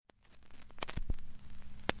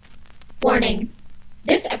Warning.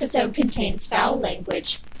 This episode contains foul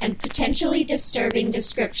language and potentially disturbing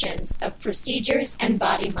descriptions of procedures and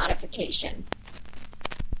body modification.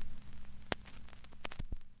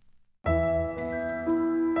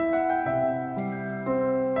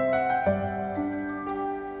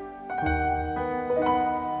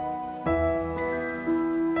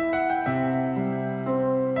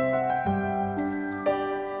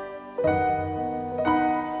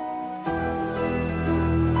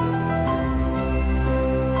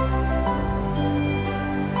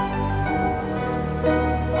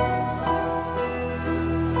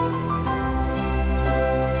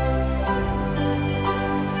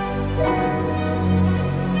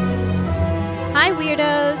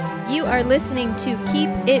 Listening to Keep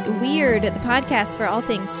It Weird, the podcast for all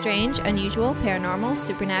things strange, unusual, paranormal,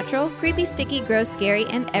 supernatural, creepy, sticky, gross, scary,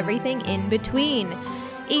 and everything in between.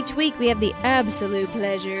 Each week we have the absolute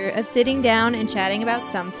pleasure of sitting down and chatting about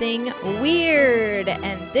something weird.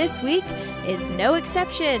 And this week is no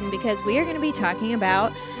exception because we are going to be talking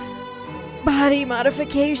about body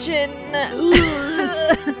modification.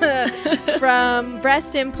 From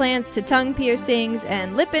breast implants to tongue piercings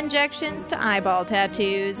and lip injections to eyeball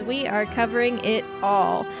tattoos, we are covering it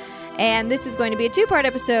all. And this is going to be a two-part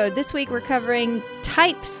episode. This week we're covering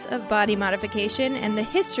types of body modification and the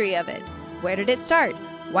history of it. Where did it start?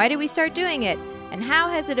 Why did we start doing it? And how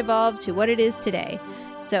has it evolved to what it is today?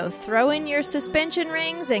 So throw in your suspension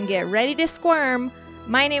rings and get ready to squirm.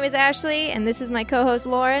 My name is Ashley, and this is my co-host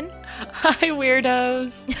Lauren. Hi,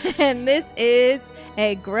 weirdos. And this is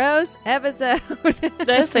a gross episode.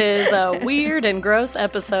 This is a weird and gross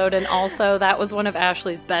episode, and also that was one of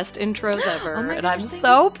Ashley's best intros ever, and I'm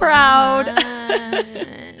so proud.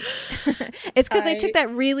 It's because I took that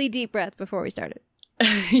really deep breath before we started.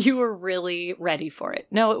 You were really ready for it.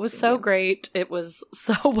 No, it was so great. It was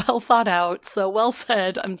so well thought out, so well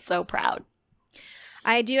said. I'm so proud.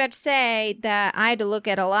 I do have to say that I had to look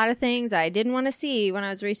at a lot of things I didn't want to see when I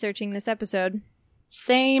was researching this episode.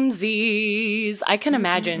 Same Z's. I can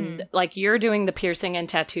imagine, like, you're doing the piercing and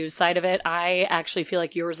tattoo side of it. I actually feel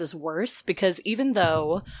like yours is worse because even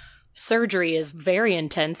though surgery is very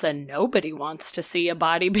intense and nobody wants to see a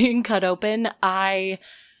body being cut open, I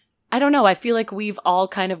don't know. I feel like we've all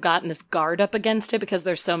kind of gotten this guard up against it because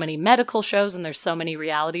there's so many medical shows and there's so many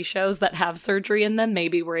reality shows that have surgery in them.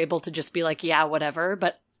 Maybe we're able to just be like, yeah, whatever.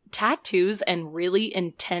 But tattoos and really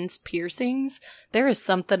intense piercings, there is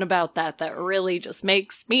something about that really just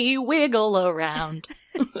makes me wiggle around.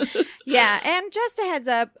 Yeah, and just a heads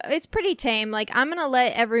up, it's pretty tame. Like, I'm going to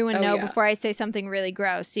let everyone know before I say something really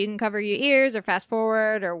gross. So you can cover your ears or fast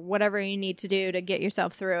forward or whatever you need to do to get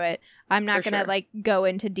yourself through it. I'm not going to, like, go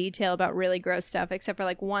into detail about really gross stuff, except for,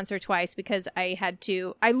 like, once or twice because I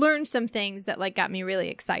learned some things that, like, got me really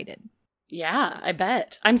excited. Yeah, I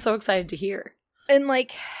bet. I'm so excited to hear. And,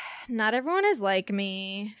 like, not everyone is like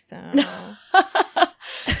me, so.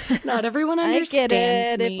 Not everyone understands I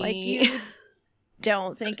get it me. if, like, you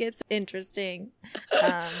don't think it's interesting.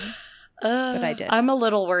 But I did. I'm a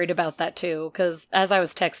little worried about that, too, because as I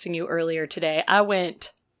was texting you earlier today, I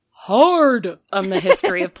went hard on the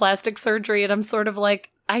history of plastic surgery, and I'm sort of like,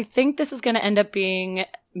 I think this is going to end up being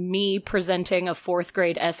me presenting a 4th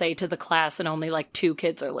grade essay to the class and only like 2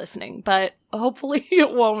 kids are listening, but hopefully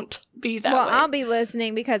it won't be that way. Well, I'll be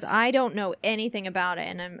listening because I don't know anything about it,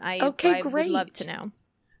 and I would love to know.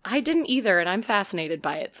 I didn't either, and I'm fascinated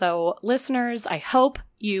by it. So, listeners, I hope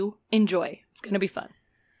you enjoy. It's going to be fun.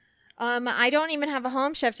 I don't even have a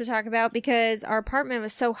home chef to talk about because our apartment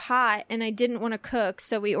was so hot and I didn't want to cook,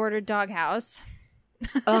 so we ordered Doghouse.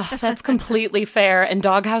 Oh, that's completely fair. And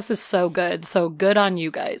Doghouse is so good. So good on you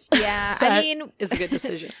guys. Yeah, I mean, is a good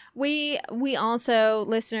decision. We also,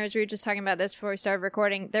 listeners, we were just talking about this before we started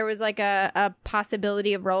recording. There was like a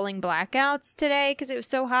possibility of rolling blackouts today because it was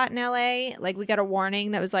so hot in LA. Like, we got a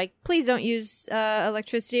warning that was like, please don't use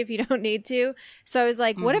electricity if you don't need to. So I was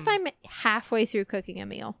like, what if I'm halfway through cooking a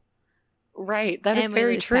meal? Right. That is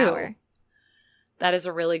very true. Power? That is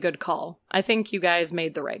a really good call. I think you guys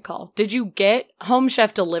made the right call. Did you get Home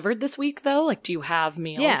Chef delivered this week, though? Like, do you have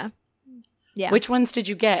meals? Yeah. Which ones did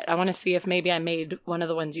you get? I want to see if maybe I made one of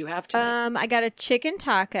the ones you have tonight. I got a chicken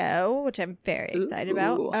taco, which I'm very excited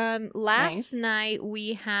about. Last night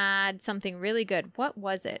we had something really good. What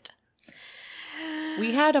was it?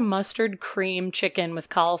 We had a mustard cream chicken with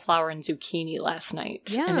cauliflower and zucchini last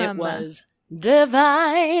night. Yum. And it was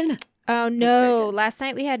divine. Oh, no. Last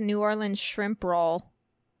night we had New Orleans shrimp roll.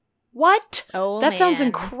 What? Oh, that man. sounds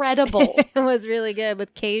incredible. It was really good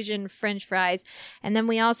with Cajun French fries. And then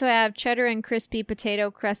we also have cheddar and crispy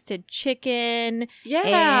potato crusted chicken.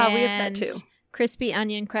 Yeah, we have that too. Crispy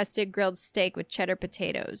onion crusted grilled steak with cheddar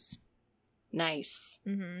potatoes. Nice.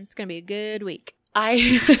 It's going to be a good week.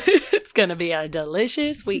 It's going to be a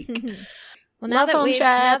delicious week. Well, now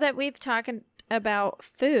that we've talked about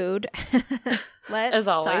food, let's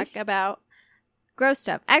talk about gross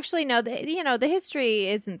stuff. Actually, no, the history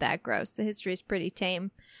isn't that gross. The history is pretty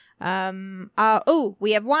tame. We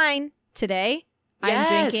have wine today. Yes.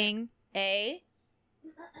 I'm drinking a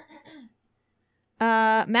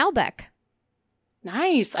Malbec.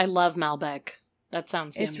 Nice. I love Malbec. That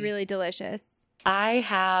sounds yummy. It's really delicious. I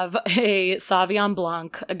have a Sauvignon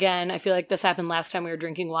Blanc. Again, I feel like this happened last time we were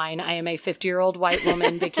drinking wine. I am a 50-year-old white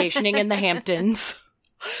woman vacationing in the Hamptons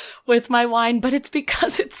with my wine, but it's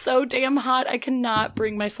because it's so damn hot. I cannot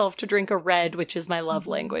bring myself to drink a red, which is my love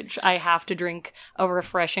language. I have to drink a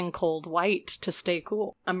refreshing cold white to stay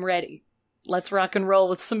cool. I'm ready. Let's rock and roll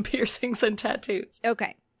with some piercings and tattoos.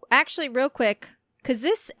 Okay. Actually, real quick, because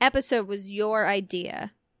this episode was your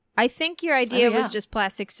idea. I think your idea was just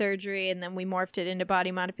plastic surgery, and then we morphed it into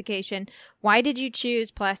body modification. Why did you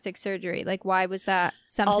choose plastic surgery? Like, why was that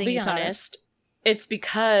something you thought of? I'll be honest. It's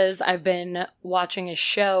because I've been watching a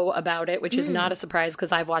show about it, which is not a surprise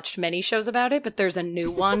because I've watched many shows about it, but there's a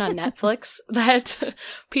new one on Netflix that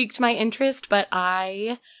piqued my interest. But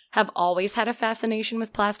I have always had a fascination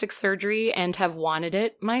with plastic surgery and have wanted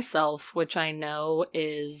it myself, which I know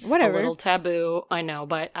is a little taboo. I know,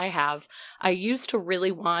 but I have. I used to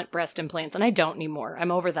really want breast implants, and I don't anymore.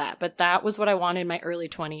 I'm over that. But that was what I wanted in my early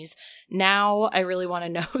 20s. Now I really want a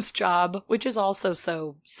nose job, which is also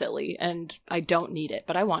so silly, and I don't need it,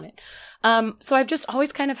 but I want it. So I've just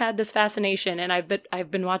always kind of had this fascination, and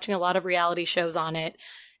I've been watching a lot of reality shows on it,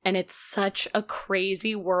 and it's such a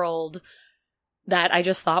crazy world that I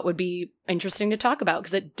just thought would be interesting to talk about,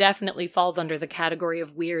 because it definitely falls under the category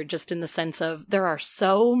of weird, just in the sense of there are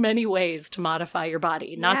so many ways to modify your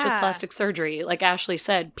body, not just plastic surgery. Like Ashley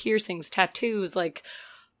said, piercings, tattoos, like,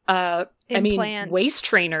 implants. Waist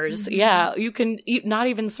trainers. Mm-hmm. Yeah, you can, not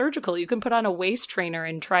even surgical. You can put on a waist trainer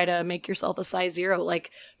and try to make yourself a size 0. Like,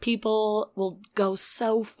 people will go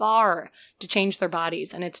so far to change their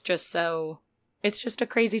bodies, and it's just a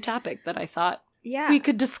crazy topic that I thought we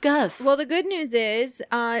could discuss. Well, the good news is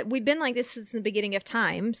we've been like this since the beginning of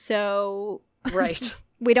time, so right.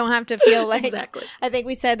 We don't have to feel like exactly. I think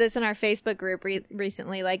we said this in our Facebook group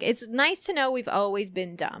recently. Like, it's nice to know we've always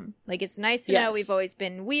been dumb. Like, it's nice to know we've always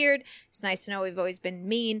been weird. It's nice to know we've always been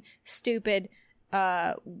mean, stupid,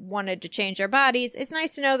 wanted to change our bodies. It's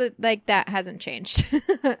nice to know that, like, that hasn't changed.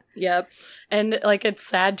 Yep. And, like, it's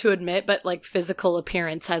sad to admit, but, like, physical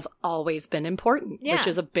appearance has always been important, which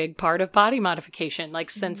is a big part of body modification.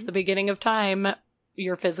 Like, since the beginning of time,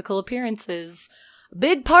 your physical appearance is a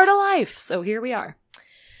big part of life. So here we are.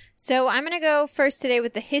 So I'm going to go first today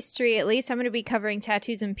with the history, at least. I'm going to be covering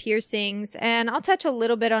tattoos and piercings, and I'll touch a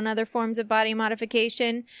little bit on other forms of body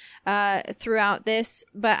modification throughout this,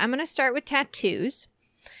 but I'm going to start with tattoos.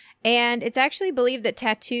 And it's actually believed that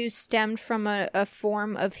tattoos stemmed from a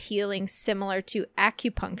form of healing similar to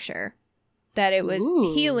acupuncture, that it was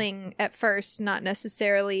healing at first, not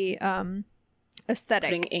necessarily aesthetic.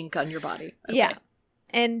 Putting ink on your body. Okay. Yeah.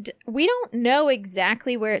 And we don't know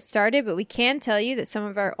exactly where it started, but we can tell you that some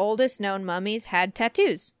of our oldest known mummies had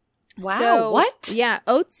tattoos. Wow, so, what? Yeah,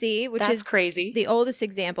 Otzi, which That's is crazy. The oldest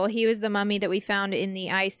example. He was the mummy that we found in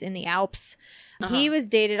the ice in the Alps. He was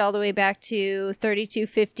dated all the way back to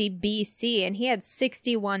 3250 BC, and he had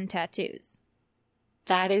 61 tattoos.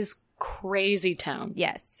 That is crazy town.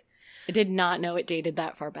 Yes. I did not know it dated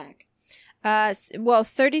that far back.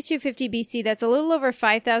 3250 BC, that's a little over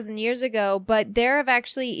 5,000 years ago, but there have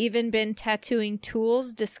actually even been tattooing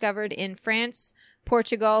tools discovered in France,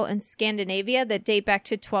 Portugal, and Scandinavia that date back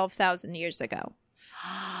to 12,000 years ago.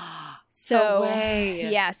 So, no way.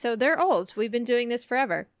 Yeah, so they're old. We've been doing this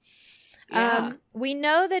forever. Yeah. We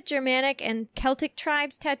know that Germanic and Celtic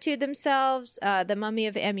tribes tattooed themselves. The mummy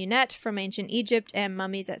of Amunet from ancient Egypt and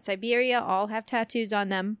mummies at Siberia all have tattoos on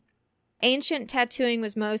them. Ancient tattooing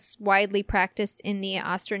was most widely practiced in the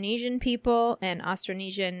Austronesian people, and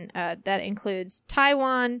Austronesian, that includes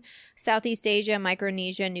Taiwan, Southeast Asia,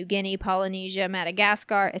 Micronesia, New Guinea, Polynesia,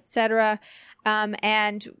 Madagascar, etc.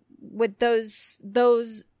 And with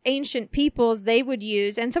those ancient peoples, they would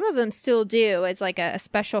use, and some of them still do, as like a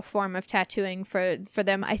special form of tattooing for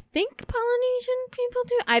them. I think Polynesian people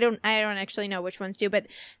do. I don't actually know which ones do, but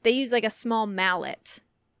they use like a small mallet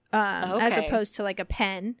as opposed to like a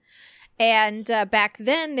pen. And back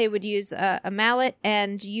then, they would use a mallet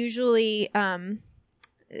and usually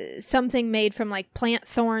something made from like plant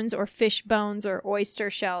thorns or fish bones or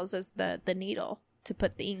oyster shells as the needle. to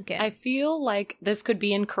put the ink in. I feel like this could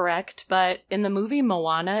be incorrect, but in the movie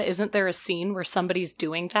Moana, isn't there a scene where somebody's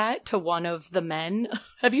doing that to one of the men?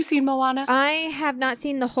 Have you seen Moana? I have not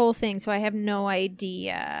seen the whole thing, so I have no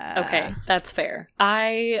idea. Okay, that's fair.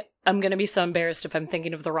 I'm going to be so embarrassed if I'm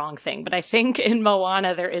thinking of the wrong thing, but I think in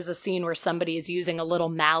Moana there is a scene where somebody is using a little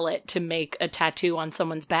mallet to make a tattoo on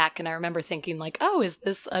someone's back, and I remember thinking like, oh, is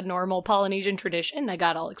this a normal Polynesian tradition? I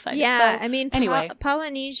got all excited. Yeah, so, I mean, anyway.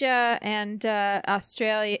 Polynesia and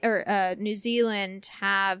Australia or New Zealand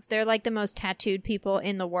they're like the most tattooed people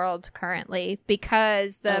in the world currently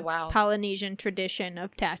because the Polynesian tradition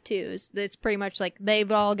of tattoos. It's pretty much like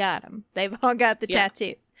they've all got them. They've all got the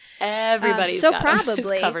tattoos. Everybody's so got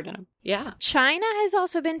probably covered in them. Yeah. China has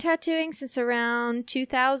also been tattooing since around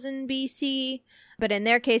 2000 BC, but in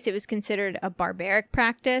their case, it was considered a barbaric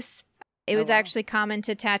practice. It was actually common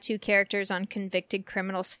to tattoo characters on convicted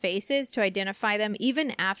criminals' faces to identify them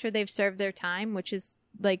even after they've served their time, which is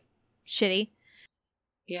like shitty.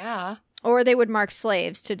 Yeah. Or they would mark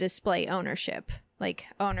slaves to display ownership. Like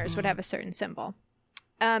owners would have a certain symbol.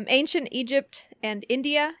 Ancient Egypt and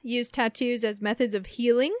India used tattoos as methods of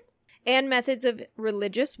healing and methods of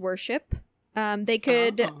religious worship. They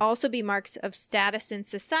could also be marks of status in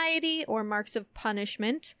society or marks of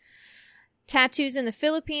punishment. Tattoos in the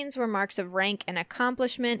Philippines were marks of rank and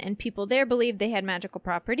accomplishment, and people there believed they had magical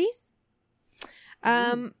properties.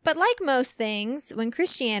 But like most things, when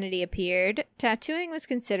Christianity appeared, tattooing was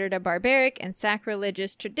considered a barbaric and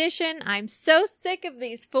sacrilegious tradition. I'm so sick of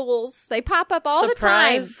these fools. They pop up all the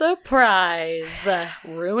time. Surprise.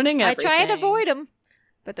 Ruining everything. I try to avoid them,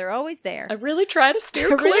 but they're always there. I really try to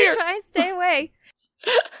steer clear. I really try and stay away.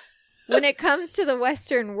 When it comes to the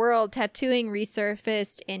Western world, tattooing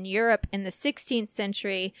resurfaced in Europe in the 16th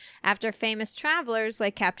century after famous travelers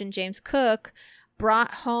like Captain James Cook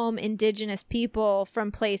brought home indigenous people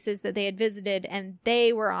from places that they had visited, and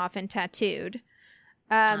they were often tattooed.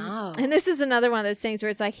 And this is another one of those things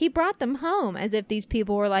where it's like, he brought them home, as if these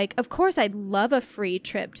people were like, of course I'd love a free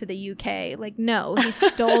trip to the UK. Like, no, he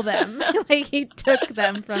stole them. Like, he took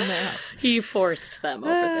them from their home. He forced them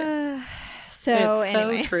over there. So it's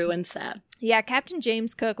anyway. so true and sad. Yeah, Captain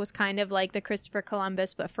James Cook was kind of like the Christopher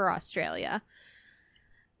Columbus, but for Australia.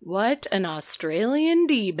 What an Australian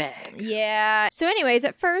D-bag. Yeah. So anyways,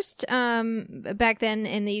 at first, back then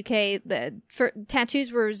in the UK,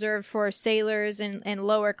 tattoos were reserved for sailors and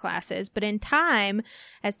lower classes. But in time,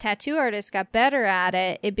 as tattoo artists got better at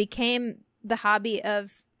it, it became the hobby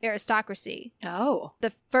of aristocracy. Oh.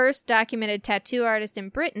 The first documented tattoo artist in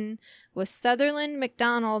Britain was Sutherland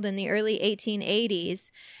MacDonald in the early 1880s.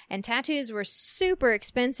 And tattoos were super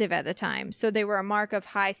expensive at the time, so they were a mark of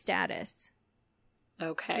high status.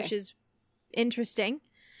 Okay. Which is interesting.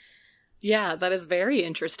 Yeah, that is very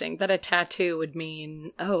interesting. That a tattoo would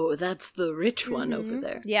mean, oh, that's the rich one over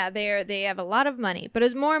there. Yeah, they have a lot of money. But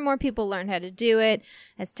as more and more people learned how to do it,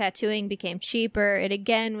 as tattooing became cheaper, it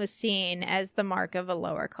again was seen as the mark of a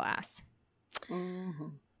lower class. Mm-hmm.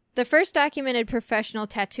 The first documented professional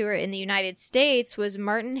tattooer in the United States was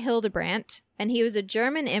Martin Hildebrandt, and he was a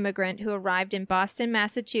German immigrant who arrived in Boston,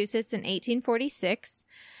 Massachusetts in 1846.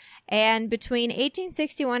 And between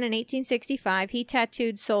 1861 and 1865, he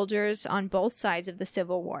tattooed soldiers on both sides of the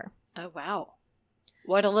Civil War. Oh, wow.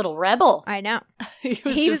 What a little rebel. I know.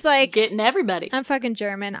 he was like, getting everybody. I'm fucking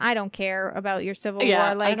German. I don't care about your Civil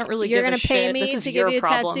War. Like, I don't really you're going to pay me to give you a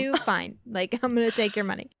problem. tattoo? Fine. Like, I'm going to take your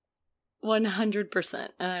money. 100%.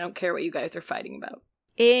 And I don't care what you guys are fighting about.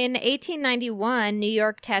 In 1891, New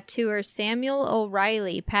York tattooer Samuel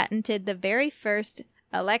O'Reilly patented the very first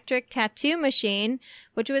electric tattoo machine,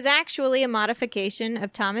 which was actually a modification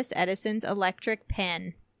of Thomas Edison's electric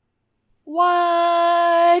pen.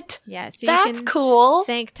 What? Yeah, so that's you can cool.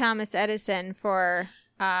 Thank Thomas Edison for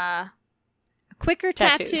a quicker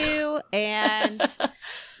tattoo and a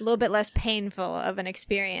little bit less painful of an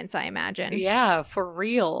experience, I imagine. Yeah, for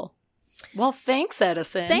real. Well, thanks,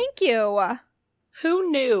 Edison. Thank you.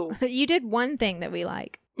 Who knew? You did one thing that we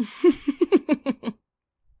like.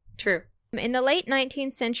 True. In the late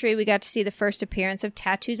 19th century, we got to see the first appearance of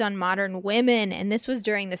tattoos on modern women, and this was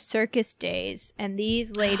during the circus days, and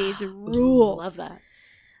these ladies ruled. Love that.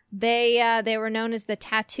 They were known as the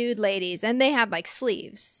tattooed ladies, and they had like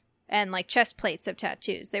sleeves and like chest plates of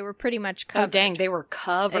tattoos. They were pretty much covered. Oh, dang, they were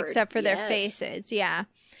covered. Except for their faces, yeah.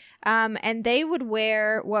 And they would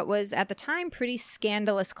wear what was at the time pretty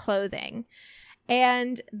scandalous clothing.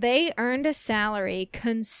 And they earned a salary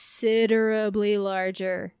considerably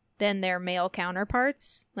larger than their male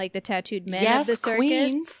counterparts, like the tattooed men of the circus.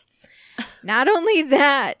 Queens. Not only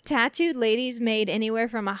that, tattooed ladies made anywhere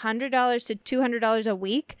from $100 to $200 a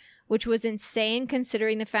week, which was insane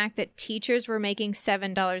considering the fact that teachers were making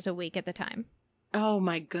 $7 a week at the time. Oh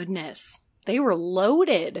my goodness. They were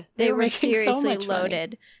loaded. They were making so seriously much money.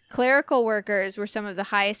 loaded. Clerical workers were some of the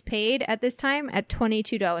highest paid at this time at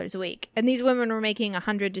 $22 a week. And these women were making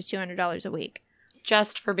 $100 to $200 a week.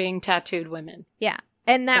 Just for being tattooed women. Yeah.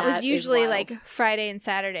 And that was That is usually wild. like Friday and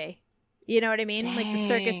Saturday. You know what I mean? Like the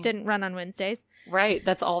circus Dang. didn't run on Wednesdays. Right.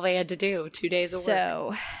 That's all they had to do. 2 days of work.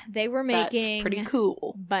 So they were That's making pretty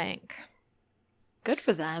cool. bank. Good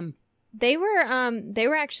for them. They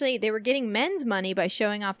were getting men's money by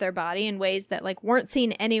showing off their body in ways that like weren't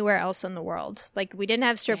seen anywhere else in the world. Like we didn't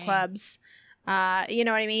have strip Dang. clubs. You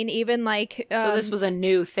know what I mean? Even like So this was a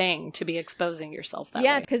new thing to be exposing yourself that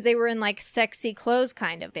yeah, way. because they were in like sexy clothes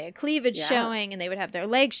kind of. They had cleavage Yeah. showing and they would have their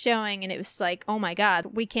legs showing and it was like, oh my God,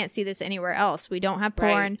 we can't see this anywhere else. We don't have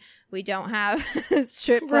porn. Right. We don't have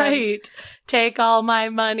strip clubs. Right. Take all my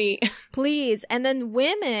money. Please. And then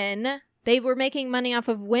women, they were making money off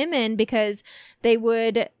of women because they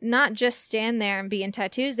would not just stand there and be in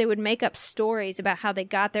tattoos. They would make up stories about how they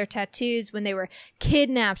got their tattoos when they were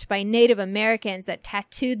kidnapped by Native Americans that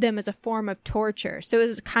tattooed them as a form of torture. So it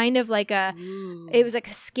was kind of like it was like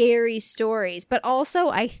scary stories, but also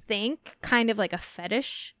I think kind of like a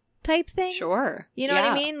fetish type thing. Sure. You know what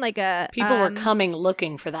Yeah. I mean? Like a People were coming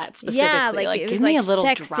looking for that specifically. yeah, like, it give was, me like, a little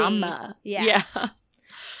sexy. drama. Yeah.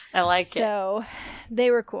 I like it. So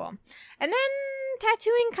they were cool. And then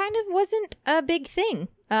tattooing kind of wasn't a big thing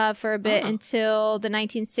for a bit until the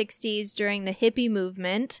 1960s during the hippie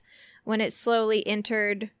movement when it slowly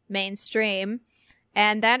entered mainstream.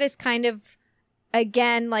 And that is kind of,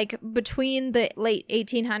 again, like between the late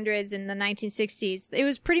 1800s and the 1960s, it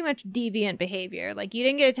was pretty much deviant behavior. Like you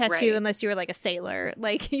didn't get a tattoo Right. unless you were like a sailor.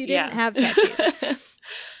 Like you didn't Yeah. have tattoos.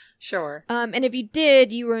 Sure. And if you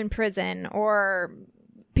did, you were in prison or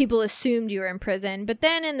people assumed you were in prison. But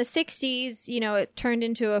then in the 60s, you know, it turned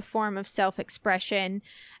into a form of self-expression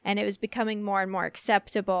and it was becoming more and more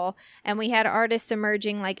acceptable. And we had artists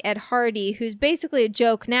emerging like Ed Hardy, who's basically a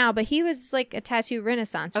joke now, but he was like a tattoo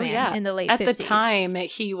renaissance man in the late 50s. At the time,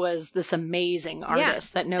 he was this amazing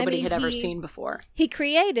artist that nobody had ever seen before. He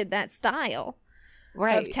created that style.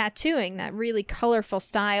 Right. Of tattooing, that really colorful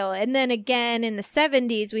style. And then again in the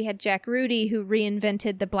 70s, we had Jack Rudy who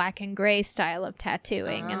reinvented the black and gray style of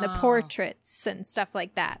tattooing and the portraits and stuff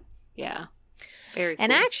like that. Yeah. Very cool.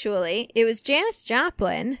 And actually, it was Janis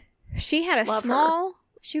Joplin. She had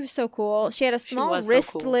she was so cool. She had a small was so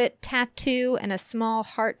wristlet tattoo and a small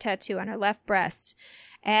heart tattoo on her left breast.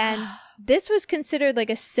 And this was considered like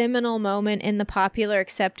a seminal moment in the popular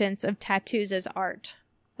acceptance of tattoos as art.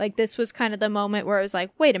 Like, this was kind of the moment where I was like,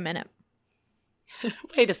 wait a minute.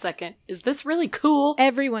 Wait a second. Is this really cool?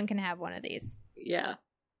 Everyone can have one of these. Yeah.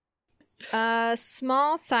 A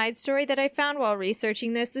small side story that I found while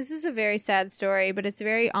researching this. This is a very sad story, but it's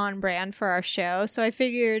very on brand for our show. So I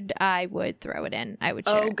figured I would throw it in. I would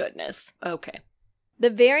share Oh, it. goodness. Okay. The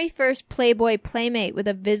very first Playboy Playmate with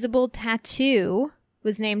a visible tattoo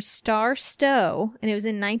was named Star Stowe, and it was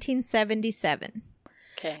in 1977.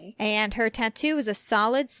 Okay. And her tattoo was a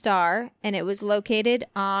solid star, and it was located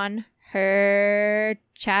on her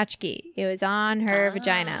tchotchke. It was on her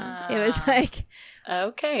vagina. It was like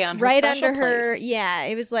Okay, on her right special under her. place. Yeah,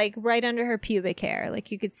 it was like right under her pubic hair.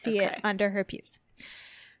 Like you could see it Okay. under her pubes.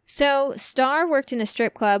 So Star worked in a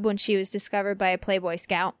strip club when she was discovered by a Playboy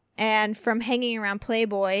scout. And from hanging around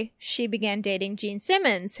Playboy, she began dating Gene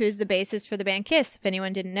Simmons, who's the bassist for the band Kiss, if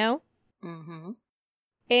anyone didn't know. Mm-hmm.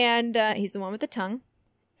 And he's the one with the tongue.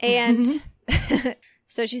 And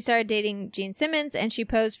so she started dating Gene Simmons, and she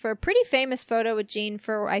posed for a pretty famous photo with Gene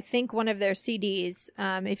for, I think, one of their CDs.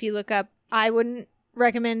 If you look up, I wouldn't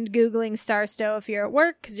recommend Googling Star Stowe if you're at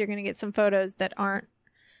work, because you're going to get some photos that aren't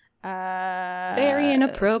Very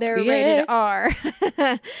inappropriate. They're rated R.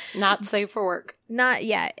 Not safe for work. Not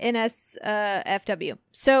yet. NSFW.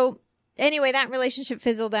 So anyway, that relationship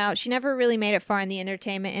fizzled out. She never really made it far in the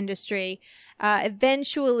entertainment industry.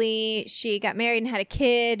 Eventually, she got married and had a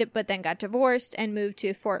kid, but then got divorced and moved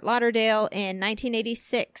to Fort Lauderdale in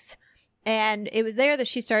 1986. And it was there that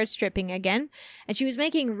she started stripping again. And she was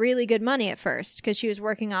making really good money at first because she was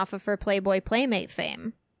working off of her Playboy Playmate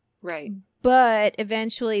fame. Right. But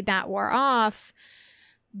eventually that wore off.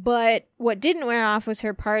 But what didn't wear off was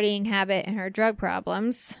her partying habit and her drug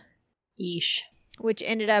problems, Yeesh. which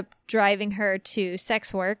ended up driving her to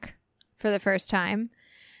sex work for the first time.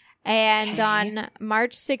 And Okay. on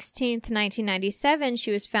March 16th, 1997,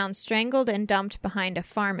 she was found strangled and dumped behind a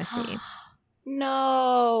pharmacy.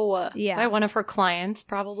 No. Yeah. By one of her clients,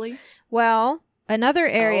 probably. Well, another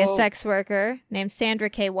area Oh. sex worker named Sandra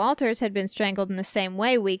K. Walters had been strangled in the same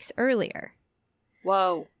way weeks earlier.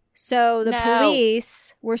 Whoa. So the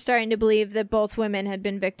police were starting to believe that both women had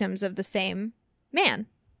been victims of the same man.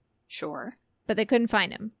 Sure. But they couldn't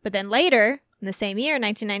find him. But then later, in the same year,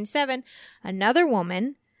 1997, another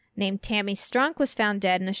woman named Tammy Strunk was found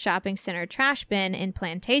dead in a shopping center trash bin in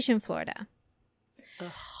Plantation, Florida.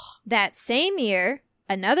 Ugh. That same year,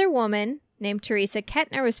 another woman named Teresa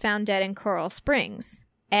Kettner was found dead in Coral Springs.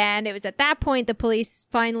 And it was at that point the police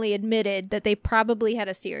finally admitted that they probably had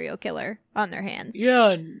a serial killer on their hands.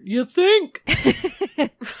 Yeah, you think?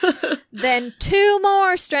 Then 2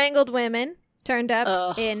 more strangled women turned up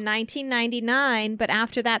in 1999, but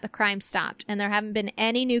after that the crime stopped, and there haven't been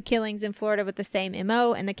any new killings in Florida with the same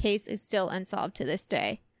MO, and the case is still unsolved to this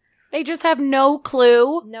day. They just have no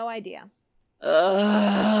clue. No idea.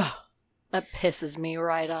 Ugh. That pisses me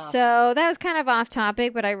right off. So that was kind of off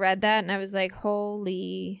topic, but I read that and I was like,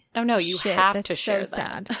 holy Oh no, you shit, have that's to share so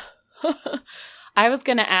that. sad. I was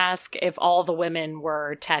going to ask if all the women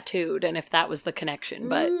were tattooed and if that was the connection,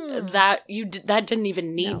 but that didn't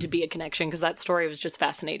even need to be a connection because that story was just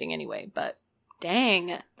fascinating anyway. But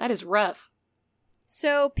dang, that is rough.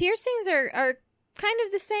 So piercings are kind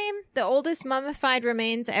of the same. The oldest mummified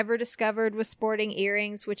remains ever discovered was sporting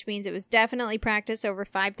earrings, which means it was definitely practiced over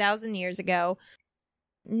 5,000 years ago.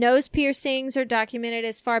 Nose piercings are documented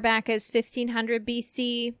as far back as 1500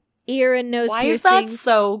 BC. Ear and nose piercings. Why is that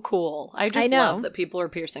so cool? I know. love that people are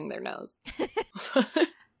piercing their nose.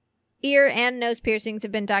 Ear and nose piercings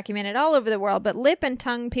have been documented all over the world, but lip and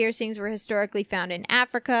tongue piercings were historically found in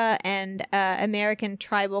Africa and American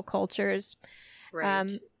tribal cultures.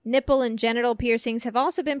 Right. Nipple and genital piercings have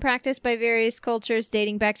also been practiced by various cultures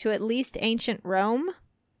dating back to at least ancient Rome.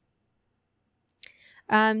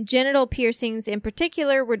 Genital piercings in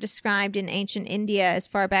particular were described in ancient India as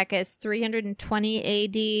far back as 320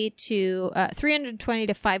 AD to 320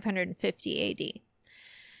 to 550 AD.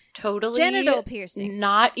 Totally. Genital piercings.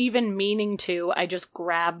 Not even meaning to. I just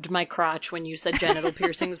grabbed my crotch when you said genital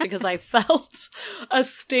piercings because I felt a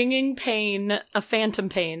stinging pain, a phantom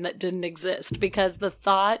pain that didn't exist because the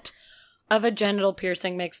thought of a genital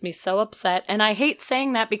piercing makes me so upset. And I hate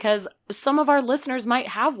saying that because some of our listeners might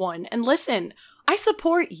have one. And listen, I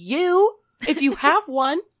support you if you have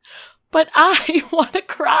one, but I want to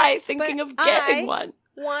cry thinking of getting one.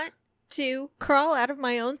 Want to crawl out of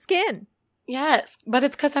my own skin. Yes, but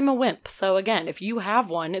it's because I'm a wimp. So again, if you have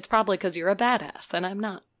one, it's probably because you're a badass, and I'm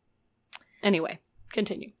not. Anyway,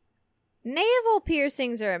 continue. Navel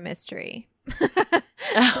piercings are a mystery.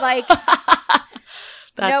 Like,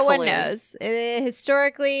 no one knows.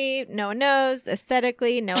 Historically, no one knows.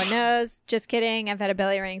 Aesthetically, no one knows. Just kidding. I've had a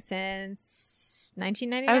belly ring since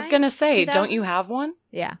 1999. I was going to say, 2000? don't you have one?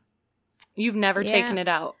 Yeah. You've never taken it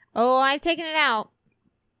out. Oh, I've taken it out.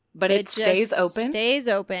 But it stays open? Stays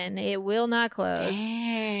open. It will not close.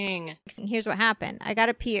 Dang. Here's what happened. I got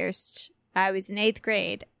it pierced. I was in 8th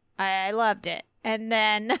grade. I loved it. And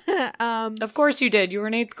then... of course you did. You were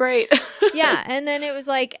in 8th grade. Yeah. And then it was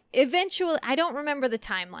like, eventually... I don't remember the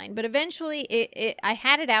timeline, but eventually I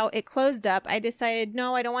had it out. It closed up. I decided,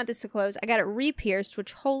 no, I don't want this to close. I got it re-pierced,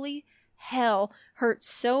 which holy hell hurt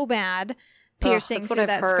so bad. Piercing through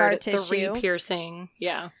that scar tissue. The re-piercing.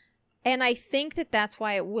 Yeah. And I think that's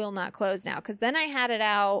why it will not close now. Because then I had it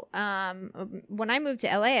out. When I moved to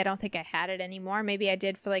LA, I don't think I had it anymore. Maybe I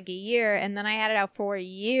did for like a year. And then I had it out for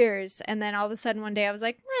years. And then all of a sudden one day I was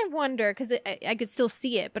like, I wonder. Because I could still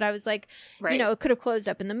see it. But I was like, right. It could have closed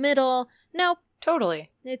up in the middle. Nope. Totally.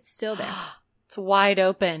 It's still there. It's wide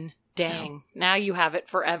open. Dang. So. Now you have it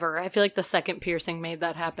forever. I feel like the second piercing made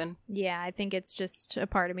that happen. Yeah, I think it's just a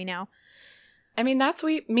part of me now. I mean, that's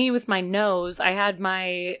me with my nose.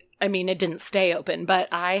 It didn't stay open, but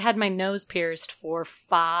I had my nose pierced for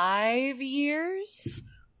 5 years.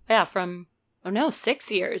 Yeah,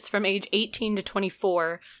 6 years, from age 18 to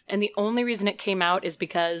 24. And the only reason it came out is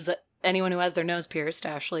because anyone who has their nose pierced,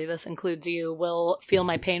 Ashley, this includes you, will feel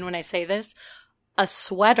my pain when I say this. A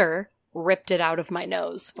sweater ripped it out of my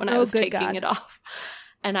nose when I was taking it off.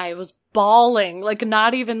 And I was bawling, like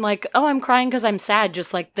not even like, oh, I'm crying because I'm sad.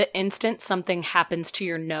 Just like the instant something happens to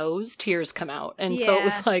your nose, tears come out. And so it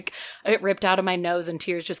was like, it ripped out of my nose and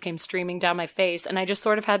tears just came streaming down my face. And I just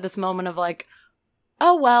sort of had this moment of like,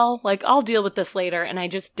 oh, well, like I'll deal with this later. And I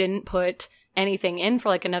just didn't put anything in for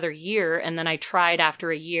like another year. And then I tried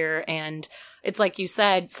after a year, and it's like you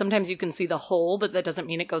said, sometimes you can see the hole, but that doesn't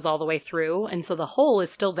mean it goes all the way through. And so the hole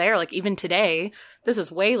is still there. Like even today, this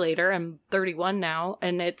is way later. I'm 31 now,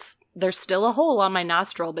 and there's still a hole on my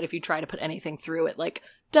nostril. But if you try to put anything through it, like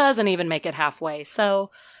doesn't even make it halfway.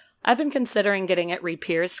 So I've been considering getting it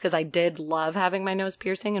re-pierced because I did love having my nose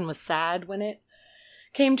piercing and was sad when it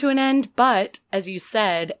came to an end. But as you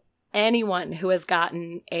said, anyone who has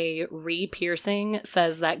gotten a re-piercing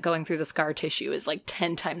says that going through the scar tissue is like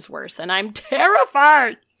 10 times worse, and I'm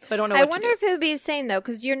terrified. So I don't know what to do. I wonder if it would be the same, though,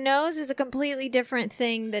 because your nose is a completely different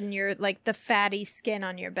thing than your, like, the fatty skin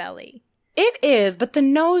on your belly. It is, but the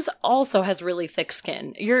nose also has really thick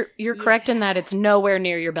skin. You're correct in that it's nowhere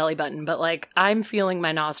near your belly button, but, like, I'm feeling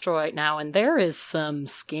my nostril right now, and there is some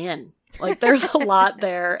skin. Like, there's a lot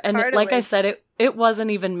there. And like I said, it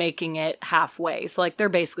wasn't even making it halfway. So, like, they're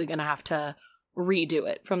basically going to have to redo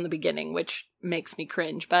it from the beginning, which makes me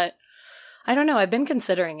cringe. But I don't know. I've been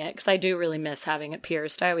considering it because I do really miss having it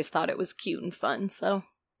pierced. I always thought it was cute and fun. So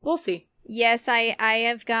we'll see. Yes, I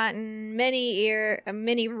have gotten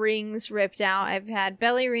many rings ripped out. I've had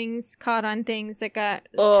belly rings caught on things that got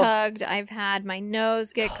tugged. I've had my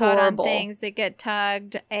nose get caught on things that get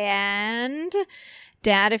tugged. And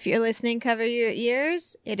Dad, if you're listening, cover your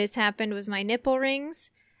ears. It has happened with my nipple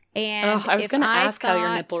rings. And I was going to ask how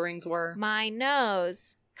your nipple rings were. My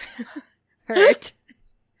nose hurt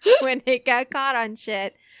when it got caught on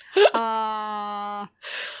shit. Ashley,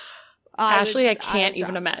 I can't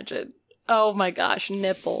even imagine. Oh my gosh,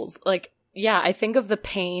 nipples. Like, yeah, I think of the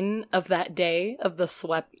pain of that day of the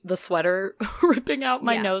sweater ripping out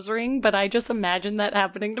my nose ring, but I just imagine that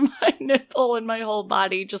happening to my nipple and my whole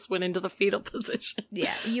body just went into the fetal position.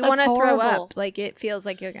 Yeah, you want to throw up. Like, it feels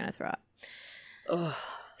like you're going to throw up. Ugh.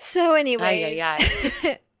 So anyways,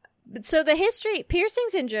 so the history,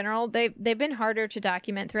 piercings in general, they've been harder to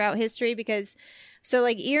document throughout history because, so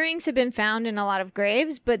like earrings have been found in a lot of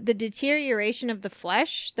graves, but the deterioration of the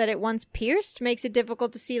flesh that it once pierced makes it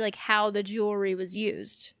difficult to see like how the jewelry was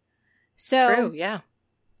used. So true, yeah.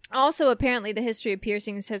 Also, apparently the history of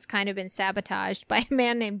piercings has kind of been sabotaged by a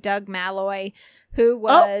man named Doug Malloy, who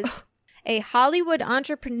was a Hollywood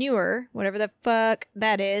entrepreneur, whatever the fuck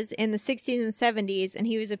that is, in the 60s and 70s, and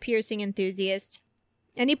he was a piercing enthusiast.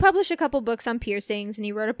 And he published a couple books on piercings, and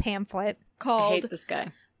he wrote a pamphlet called I hate this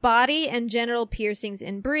guy. Body and Genital Piercings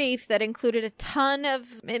in Brief that included a ton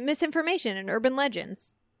of misinformation and urban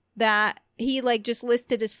legends that he, like, just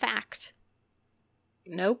listed as fact.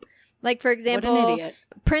 Nope. Like, for example, what an idiot.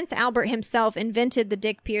 Prince Albert himself invented the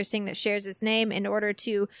dick piercing that shares his name in order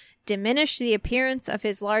to diminish the appearance of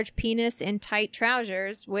his large penis in tight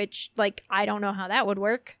trousers, which, like, I don't know how that would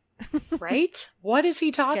work. Right? What is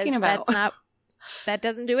he talking about? That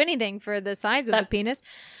doesn't do anything for the size of the penis.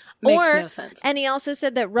 Makes no sense. And he also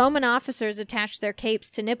said that Roman officers attached their capes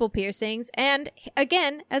to nipple piercings. And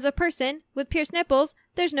again, as a person with pierced nipples,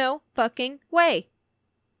 there's no fucking way.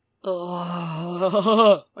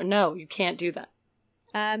 Oh, no, you can't do that.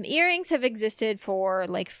 Earrings have existed for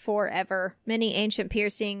like forever. Many ancient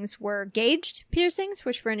piercings were gauged piercings,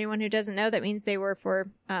 which for anyone who doesn't know, that means they were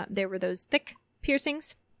those thick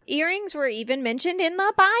piercings. Earrings were even mentioned in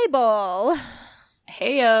the Bible.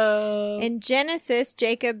 Heyo. In Genesis,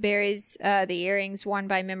 Jacob buries the earrings worn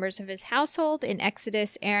by members of his household. In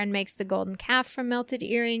Exodus, Aaron makes the golden calf from melted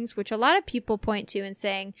earrings, which a lot of people point to in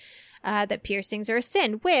saying that piercings are a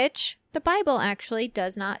sin, which the Bible actually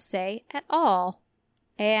does not say at all.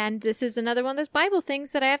 And this is another one of those Bible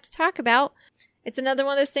things that I have to talk about. It's another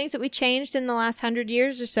one of those things that we changed in the last 100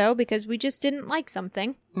 years or so because we just didn't like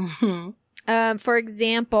something. Mm-hmm. For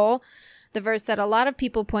example, the verse that a lot of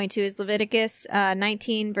people point to is Leviticus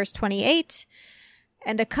 19, verse 28.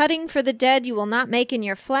 And a cutting for the dead you will not make in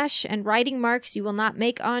your flesh, and writing marks you will not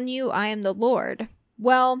make on you. I am the Lord.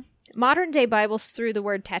 Well, modern day Bibles threw the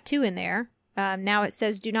word tattoo in there. Now it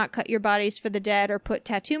says, do not cut your bodies for the dead or put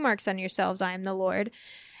tattoo marks on yourselves. I am the Lord.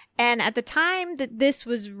 And at the time that this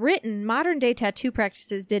was written, modern day tattoo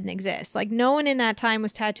practices didn't exist. Like, no one in that time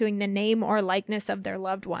was tattooing the name or likeness of their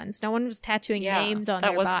loved ones. No one was tattooing names on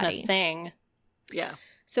their body. That wasn't a thing. Yeah.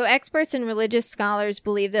 So experts and religious scholars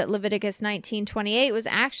believe that Leviticus 19:28 was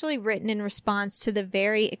actually written in response to the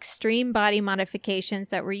very extreme body modifications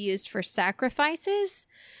that were used for sacrifices.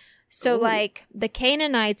 So, like, the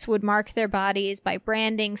Canaanites would mark their bodies by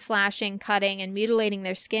branding, slashing, cutting, and mutilating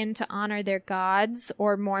their skin to honor their gods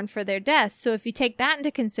or mourn for their deaths. So if you take that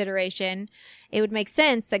into consideration, it would make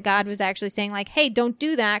sense that God was actually saying, like, hey, don't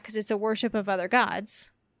do that because it's a worship of other gods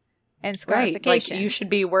and scarification. Right, like, you should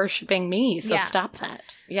be worshiping me, so stop that.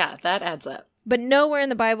 Yeah, that adds up. But nowhere in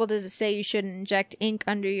the Bible does it say you shouldn't inject ink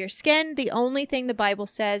under your skin. The only thing the Bible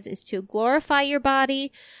says is to glorify your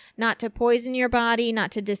body, not to poison your body,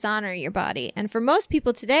 not to dishonor your body. And for most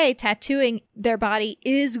people today, tattooing their body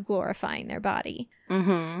is glorifying their body.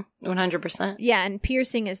 Mm-hmm. 100%. Yeah, and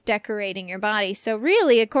piercing is decorating your body. So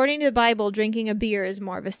really, according to the Bible, drinking a beer is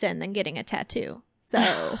more of a sin than getting a tattoo.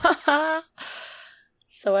 So...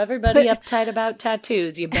 So everybody uptight about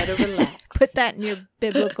tattoos, you better relax. Put that in your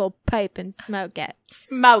biblical pipe and smoke it.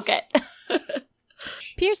 Smoke it.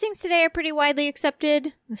 Piercings today are pretty widely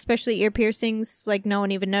accepted, especially ear piercings. Like, no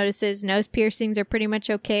one even notices. Nose piercings are pretty much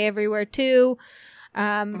okay everywhere, too.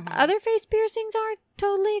 Other face piercings aren't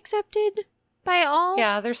totally accepted by all.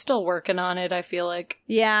 Yeah, they're still working on it, I feel like.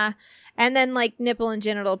 Yeah. And then, like, nipple and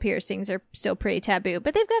genital piercings are still pretty taboo.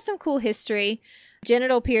 But they've got some cool history.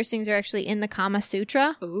 Genital piercings are actually in the Kama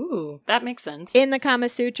Sutra. Ooh, that makes sense. In the Kama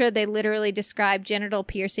Sutra, they literally describe genital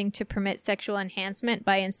piercing to permit sexual enhancement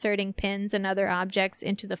by inserting pins and other objects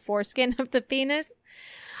into the foreskin of the penis.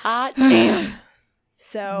 Hot damn.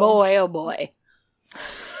 So, Boy, oh boy.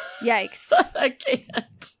 Yikes. I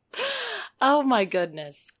can't. Oh my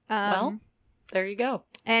goodness. Well, there you go.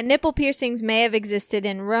 And nipple piercings may have existed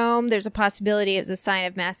in Rome. There's a possibility it was a sign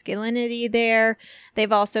of masculinity there.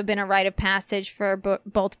 They've also been a rite of passage for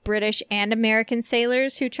both British and American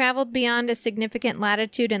sailors who traveled beyond a significant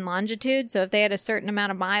latitude and longitude. So if they had a certain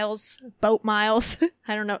amount of miles, boat miles,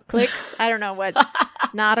 I don't know, clicks, I don't know what,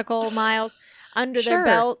 nautical miles under their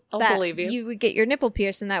belt, I'll that believe you would get your nipple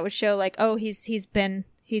pierced, and that would show like, oh, he's been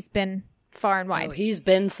far and wide. Oh, he's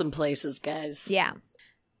been some places, guys. Yeah.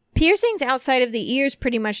 Piercings outside of the ears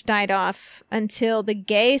pretty much died off until the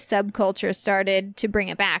gay subculture started to bring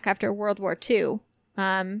it back after World War II.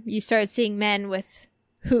 You started seeing men with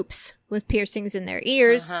hoops with piercings in their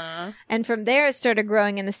ears. And from there, it started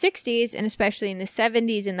growing in the 60s and especially in the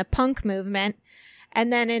 70s in the punk movement.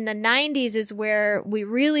 And then in the 90s is where we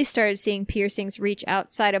really started seeing piercings reach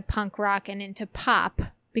outside of punk rock and into pop.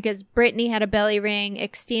 Because Britney had a belly ring,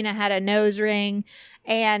 Xtina had a nose ring,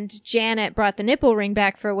 and Janet brought the nipple ring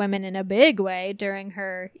back for women in a big way during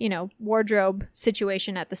her, wardrobe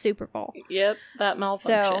situation at the Super Bowl. Yep, that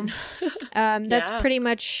malfunction. So, that's pretty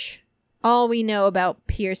much all we know about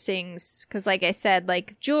piercings. Because like I said,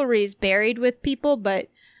 like jewelry is buried with people, but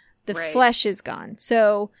the flesh is gone.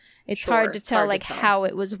 So it's hard to tell how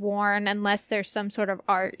it was worn unless there's some sort of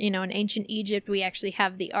art. In ancient Egypt, we actually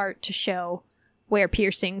have the art to show where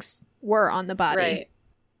piercings were on the body. Right.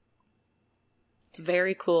 It's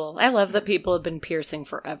very cool. I love that people have been piercing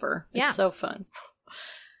forever. Yeah. It's so fun.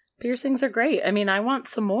 Piercings are great. I mean, I want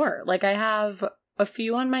some more. Like, I have a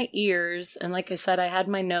few on my ears, and like I said, I had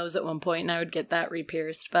my nose at one point, and I would get that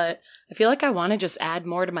re-pierced, but I feel like I want to just add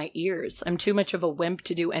more to my ears. I'm too much of a wimp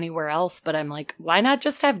to do anywhere else, but I'm like, why not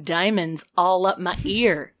just have diamonds all up my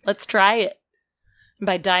ear? Let's try it. And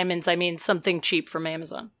by diamonds, I mean something cheap from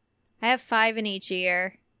Amazon. I have 5 in each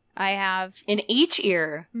ear. I have... In each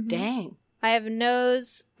ear? Mm-hmm. Dang. I have a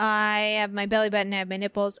nose, I have my belly button, I have my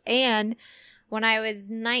nipples, and when I was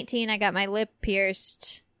 19, I got my lip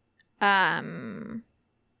pierced. That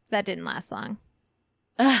didn't last long.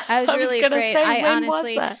 I was really afraid.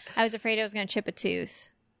 I was afraid I was going to chip a tooth.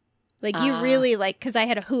 Like, you really, because I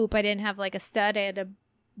had a hoop, I didn't have, a stud, I had a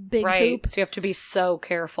big hoop. So you have to be so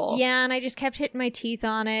careful. Yeah, and I just kept hitting my teeth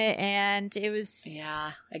on it, and it was...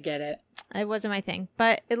 Yeah, I get it. It wasn't my thing,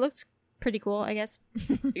 but it looked pretty cool, I guess.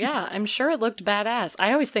 Yeah, I'm sure it looked badass.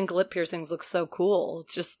 I always think lip piercings look so cool.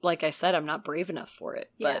 It's just, like I said, I'm not brave enough for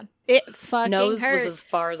it. Yeah. But it fucking nose hurt. was as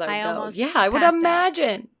far as I would go. Yeah, I would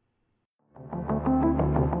imagine.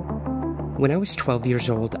 When I was 12 years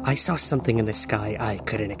old, I saw something in the sky I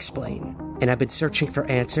couldn't explain. And I've been searching for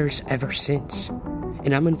answers ever since.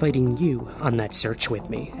 And I'm inviting you on that search with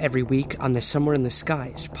me every week on the Somewhere in the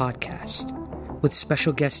Skies podcast. With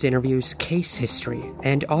special guest interviews, case history,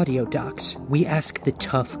 and audio docs, we ask the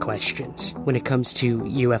tough questions when it comes to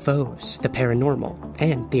UFOs, the paranormal,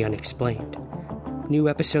 and the unexplained. New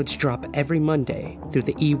episodes drop every Monday through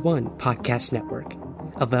the E1 Podcast Network.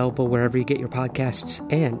 Available wherever you get your podcasts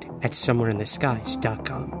and at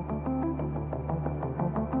somewhereintheskies.com.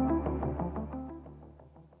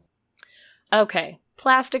 Okay,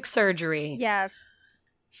 plastic surgery. Yes.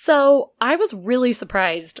 So I was really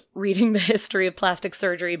surprised reading the history of plastic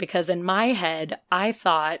surgery because in my head, I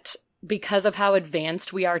thought because of how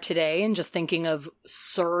advanced we are today and just thinking of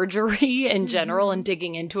surgery in general and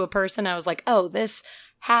digging into a person, I was like, oh, this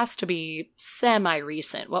has to be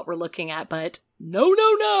semi-recent, what we're looking at. But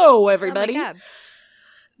no, everybody. Oh my God.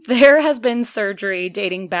 There has been surgery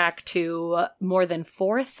dating back to more than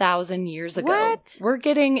 4,000 years ago. What? We're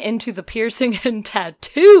getting into the piercing and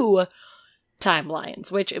tattoo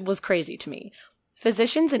timelines, which was crazy to me.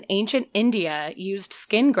 Physicians in ancient India used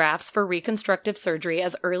skin grafts for reconstructive surgery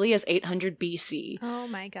as early as 800 BC. Oh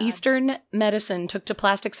my God. Eastern medicine took to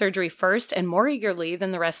plastic surgery first and more eagerly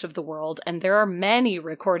than the rest of the world, and there are many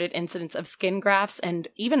recorded incidents of skin grafts and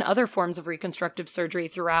even other forms of reconstructive surgery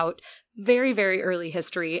throughout very, very early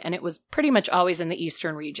history, and it was pretty much always in the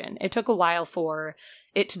Eastern region. It took a while for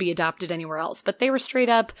it to be adopted anywhere else, but they were straight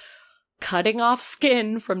up cutting off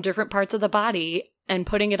skin from different parts of the body and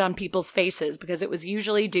putting it on people's faces, because it was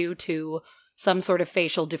usually due to some sort of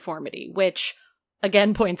facial deformity, which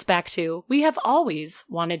again points back to, we have always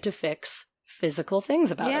wanted to fix physical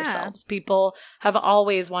things about ourselves. People have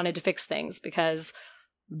always wanted to fix things, because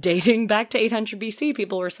dating back to 800 BC,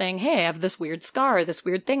 people were saying, hey, I have this weird scar, this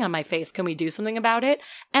weird thing on my face. Can we do something about it?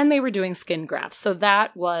 And they were doing skin grafts. So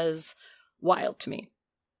that was wild to me.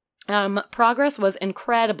 Progress was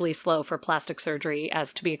incredibly slow for plastic surgery,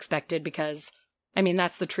 as to be expected, because, I mean,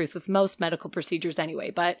 that's the truth with most medical procedures anyway,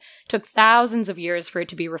 but it took thousands of years for it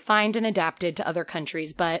to be refined and adapted to other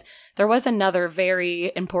countries. But there was another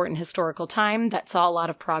very important historical time that saw a lot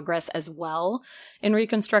of progress as well in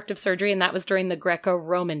reconstructive surgery, and that was during the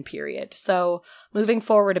Greco-Roman period. So moving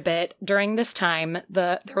forward a bit, during this time,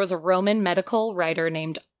 there was a Roman medical writer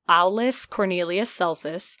named Aulus Cornelius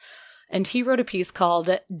Celsus, and he wrote a piece called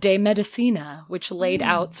De Medicina, which laid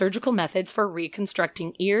out surgical methods for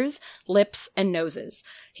reconstructing ears, lips, and noses.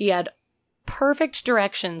 He had perfect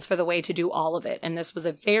directions for the way to do all of it, and this was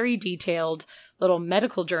a very detailed little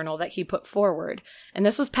medical journal that he put forward. And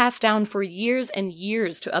this was passed down for years and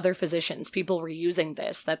years to other physicians. People were using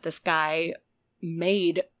this, that this guy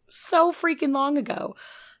made so freaking long ago.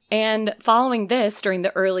 And following this, during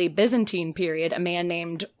the early Byzantine period, a man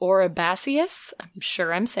named Oribasius, I'm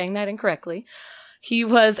sure I'm saying that incorrectly, he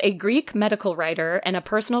was a Greek medical writer and a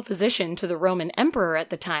personal physician to the Roman emperor at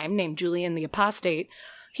the time, named Julian the Apostate.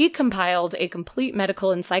 He compiled a complete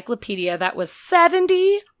medical encyclopedia that was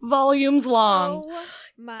 70 volumes long. Oh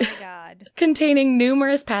my God. Containing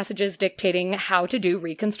numerous passages dictating how to do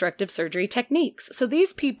reconstructive surgery techniques. So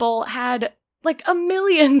these people had like a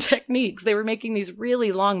million techniques. They were making these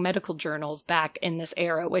really long medical journals back in this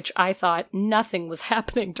era, which I thought nothing was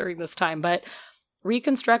happening during this time. But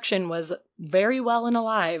reconstruction was very well and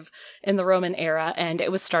alive in the Roman era, and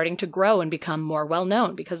it was starting to grow and become more well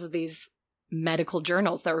known because of these medical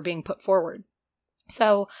journals that were being put forward.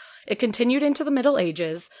 So it continued into the Middle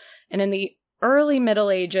Ages, and in the early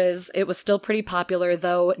Middle Ages, it was still pretty popular,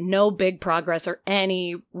 though no big progress or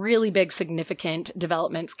any really big significant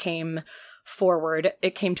developments came forward.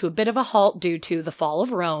 It came to a bit of a halt due to the fall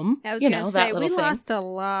of Rome. I was going to say, we lost a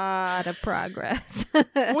lot of progress.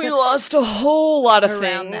 We lost a whole lot of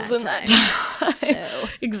around things that in that time. So.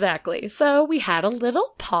 Exactly. So we had a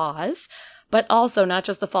little pause, but also not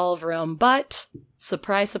just the fall of Rome, but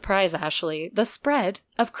surprise, surprise, Ashley, the spread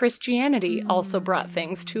of Christianity also brought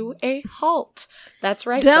things to a halt. That's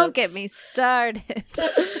right, Don't folks. get me started.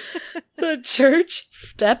 The church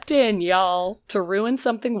stepped in, y'all, to ruin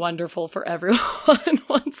something wonderful for everyone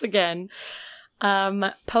once again.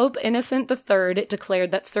 Pope Innocent III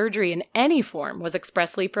declared that surgery in any form was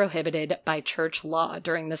expressly prohibited by church law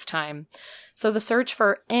during this time. So the search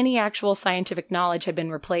for any actual scientific knowledge had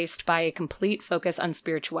been replaced by a complete focus on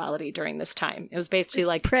spirituality during this time. It was basically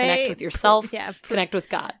like connect with yourself, connect with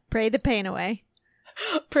God. Pray the pain away.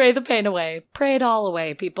 Pray the pain away. Pray it all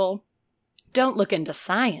away, people. Don't look into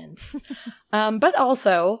science. But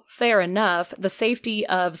also, fair enough, the safety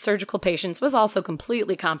of surgical patients was also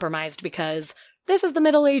completely compromised because this is the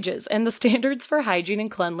Middle Ages, and the standards for hygiene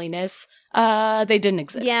and cleanliness, they didn't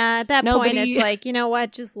exist. Yeah, at that point, it's like, you know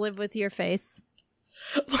what? Just live with your face.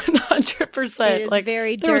 100%. It is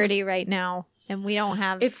very dirty right now, and we don't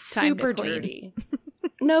have it's time super to clean. dirty.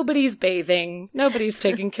 Nobody's bathing. Nobody's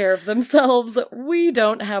taking care of themselves. We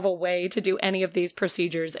don't have a way to do any of these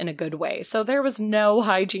procedures in a good way. So there was no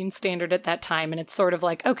hygiene standard at that time. And it's sort of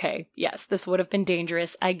like, okay, yes, this would have been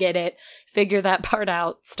dangerous. I get it. Figure that part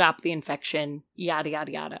out. Stop the infection. Yada,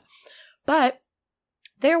 yada, yada. But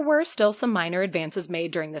there were still some minor advances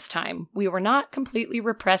made during this time. We were not completely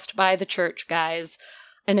repressed by the church, guys.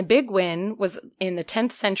 And a big win was in the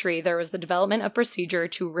 10th century, there was the development of procedure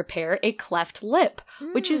to repair a cleft lip,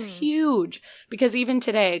 which is huge because even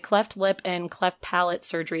today, cleft lip and cleft palate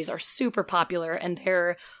surgeries are super popular and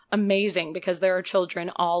they're amazing because there are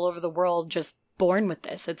children all over the world just born with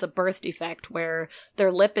this. It's a birth defect where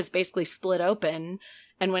their lip is basically split open.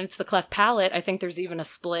 And when it's the cleft palate, I think there's even a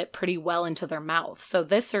split pretty well into their mouth. So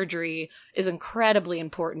this surgery is incredibly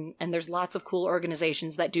important and there's lots of cool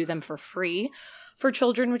organizations that do them for free for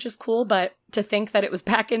children, which is cool, but to think that it was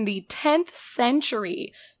back in the 10th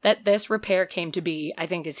century that this repair came to be, I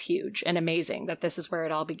think is huge and amazing that this is where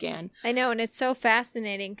it all began. I know, and it's so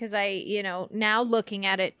fascinating because now looking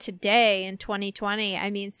at it today in 2020,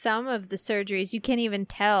 I mean, some of the surgeries, you can't even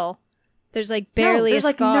tell. There's like barely a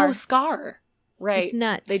scar. There's like no scar. Right. It's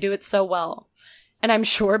nuts. They do it so well. And I'm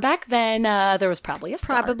sure back then there was probably a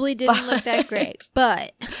scar. Probably didn't look that great,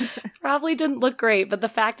 but... probably didn't look great, but the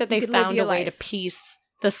fact that they found a way to piece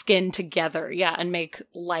the skin together, and make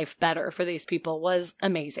life better for these people was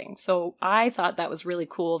amazing. So I thought that was really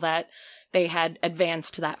cool that they had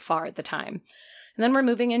advanced that far at the time. And then we're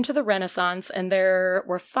moving into the Renaissance, and there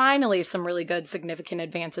were finally some really good significant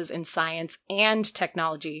advances in science and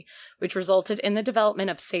technology, which resulted in the development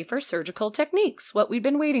of safer surgical techniques, what we'd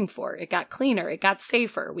been waiting for. It got cleaner, it got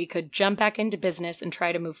safer. We could jump back into business and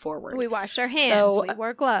try to move forward. We washed our hands, we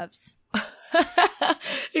wore gloves.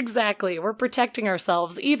 Exactly. We're protecting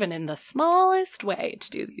ourselves even in the smallest way to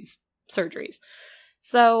do these surgeries.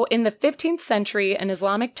 So in the 15th century, an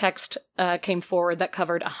Islamic text came forward that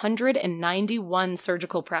covered 191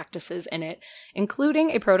 surgical practices in it, including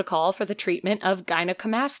a protocol for the treatment of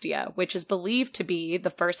gynecomastia, which is believed to be the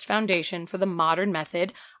first foundation for the modern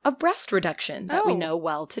method of breast reduction that we know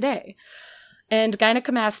well today. And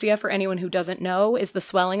gynecomastia, for anyone who doesn't know, is the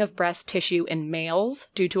swelling of breast tissue in males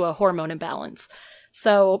due to a hormone imbalance.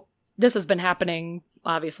 So this has been happening,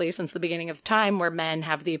 obviously, since the beginning of time, where men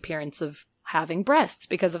have the appearance of having breasts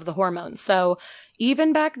because of the hormones. So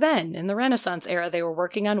even back then, in the Renaissance era, they were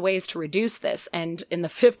working on ways to reduce this. And in the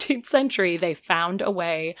 15th century, they found a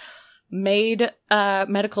way, made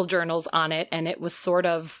medical journals on it, and it was sort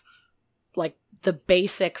of like the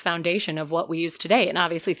basic foundation of what we use today. And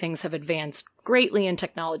obviously things have advanced greatly in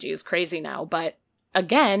technology. It's crazy now. But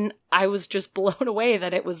again, I was just blown away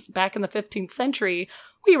that it was back in the 15th century,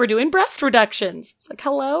 we were doing breast reductions. It's like,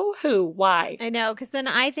 hello? Who? Why? I know, because then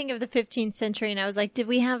I think of the 15th century and I was like, did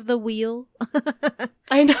we have the wheel?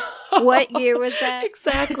 I know. What year was that?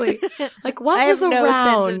 Exactly. Like, what I was have around?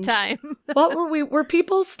 no sense of time. What were we? Were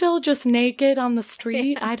people still just naked on the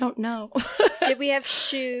street? I don't know. Did we have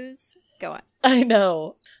shoes? Go on. I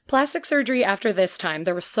know. Plastic surgery after this time,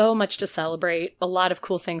 there was so much to celebrate, a lot of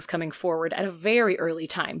cool things coming forward at a very early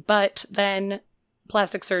time. But then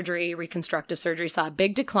plastic surgery, reconstructive surgery saw a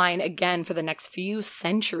big decline again for the next few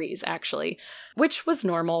centuries, actually, which was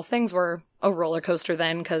normal. Things were a roller coaster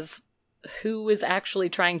then, because who is actually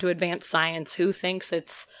trying to advance science? Who thinks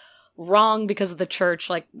it's wrong because of the church?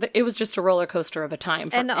 Like, it was just a roller coaster of a time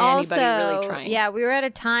for and anybody also, really trying. Yeah, we were at a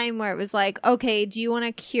time where it was like, okay, do you want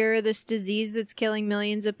to cure this disease that's killing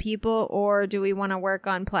millions of people, or do we want to work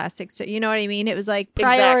on plastics? So, you know what I mean? It was like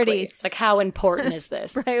priorities. Exactly. Like, how important is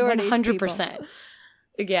this? Priorities, 100%. People.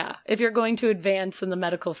 Yeah. If you're going to advance in the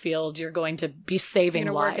medical field, you're going to be saving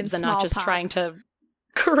lives and not just trying to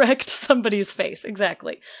correct somebody's face.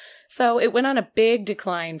 Exactly. So it went on a big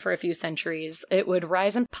decline for a few centuries. It would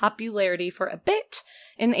rise in popularity for a bit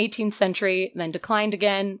in the 18th century, then declined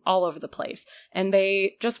again all over the place. And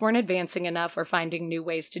they just weren't advancing enough or finding new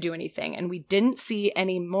ways to do anything. And we didn't see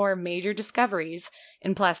any more major discoveries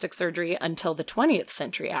in plastic surgery until the 20th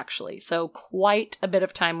century, actually. So quite a bit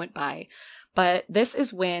of time went by. But this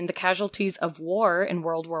is when the casualties of war in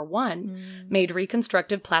World War I made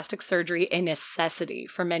reconstructive plastic surgery a necessity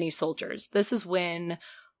for many soldiers. This is when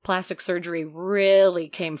plastic surgery really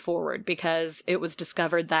came forward, because it was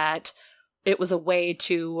discovered that it was a way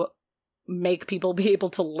to make people be able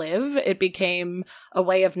to live. It became a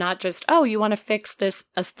way of not just, oh, you want to fix this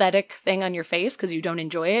aesthetic thing on your face because you don't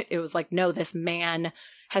enjoy it. It was like, no, this man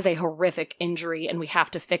has a horrific injury and we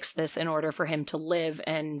have to fix this in order for him to live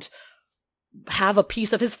and have a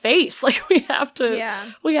piece of his face. Like, we have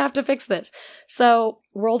to fix this. So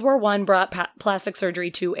World War I brought plastic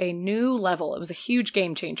surgery to a new level. It was a huge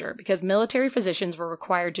game changer because military physicians were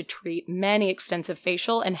required to treat many extensive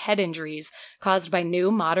facial and head injuries caused by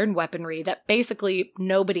new modern weaponry that basically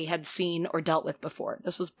nobody had seen or dealt with before.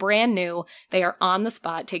 This was brand new. They are on the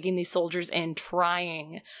spot taking these soldiers in,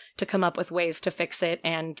 trying to come up with ways to fix it,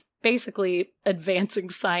 and basically advancing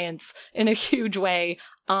science in a huge way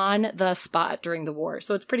on the spot during the war.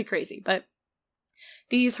 So it's pretty crazy. But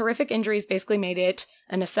these horrific injuries basically made it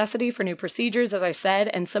a necessity for new procedures, as I said,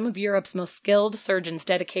 and some of Europe's most skilled surgeons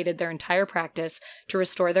dedicated their entire practice to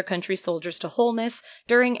restore their country's soldiers to wholeness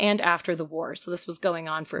during and after the war. So this was going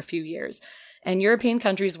on for a few years. And European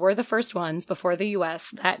countries were the first ones, before the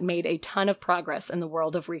US, that made a ton of progress in the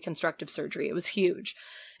world of reconstructive surgery. It was huge.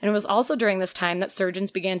 And it was also during this time that surgeons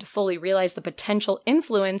began to fully realize the potential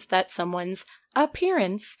influence that someone's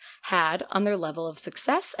appearance had on their level of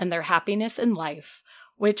success and their happiness in life,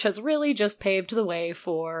 which has really just paved the way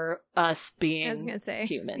for us being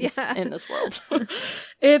humans in this world.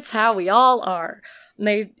 It's how we all are.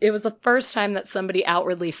 And it was the first time that somebody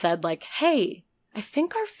outwardly said, like, hey, I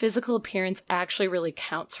think our physical appearance actually really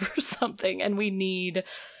counts for something, and we need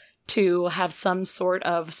to have some sort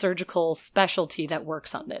of surgical specialty that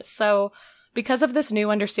works on this. So because of this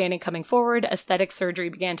new understanding coming forward, aesthetic surgery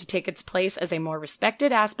began to take its place as a more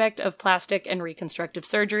respected aspect of plastic and reconstructive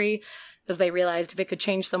surgery. as they realized if it could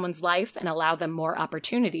change someone's life and allow them more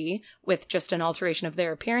opportunity with just an alteration of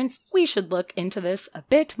their appearance, we should look into this a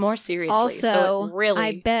bit more seriously. Also,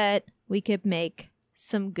 I bet we could make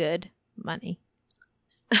some good money.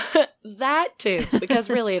 That too, because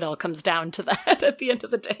really it all comes down to that at the end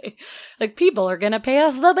of the day. Like, people are going to pay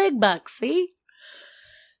us the big bucks, see?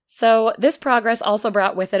 So this progress also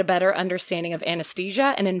brought with it a better understanding of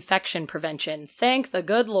anesthesia and infection prevention. Thank the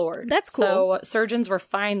good Lord. That's cool. So surgeons were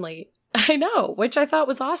finally, I know, which I thought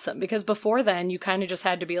was awesome, because before then you kind of just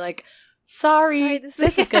had to be like, sorry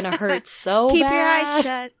this is going to hurt so Keep bad. your eyes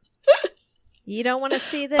shut. You don't want to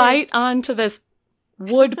see this. Bite onto this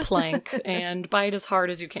wood plank and bite as hard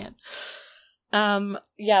as you can.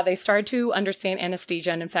 They started to understand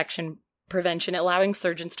anesthesia and infection prevention, allowing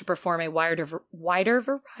surgeons to perform a wider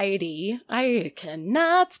variety. I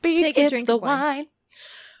cannot speak. Take a it's drink the of wine. wine.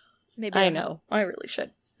 Maybe I know. I really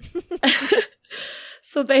should.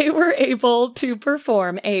 So they were able to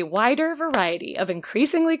perform a wider variety of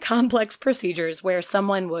increasingly complex procedures where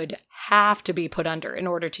someone would have to be put under in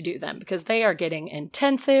order to do them, because they are getting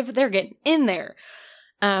intensive. They're getting in there.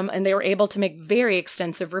 And they were able to make very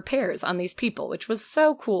extensive repairs on these people, which was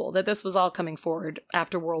so cool that this was all coming forward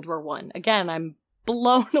after World War I. Again, I'm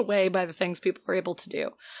blown away by the things people were able to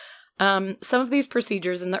do. Some of these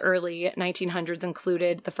procedures in the early 1900s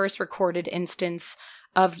included the first recorded instance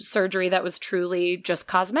of surgery that was truly just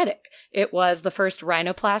cosmetic. It was the first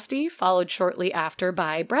rhinoplasty, followed shortly after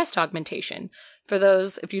by breast augmentation. For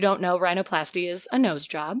those, if you don't know, rhinoplasty is a nose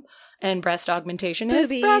job. And breast augmentation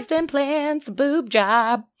Boobies. is breast implants, boob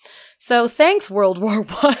job. So thanks, World War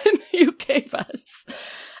I, you gave us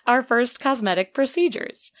our first cosmetic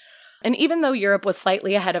procedures. And even though Europe was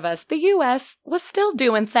slightly ahead of us, the U.S. was still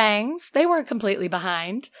doing things. They weren't completely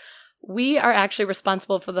behind. We are actually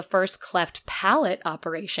responsible for the first cleft palate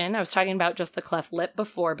operation. I was talking about just the cleft lip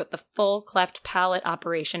before, but the full cleft palate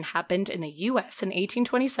operation happened in the U.S. in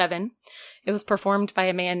 1827. It was performed by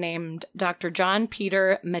a man named Dr. John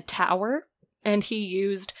Peter Mettauer, and he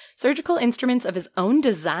used surgical instruments of his own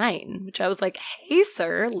design, which I was like, hey,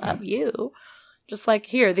 sir, love you. Just like,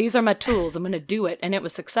 here, these are my tools. I'm going to do it. And it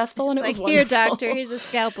was successful, and it was wonderful. Here, doctor, here's a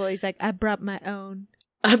scalpel. He's like, I brought my own.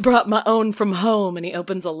 I brought my own from home, and he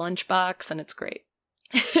opens a lunchbox, and it's great.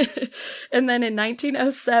 And then in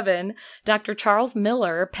 1907, Dr. Charles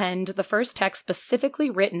Miller penned the first text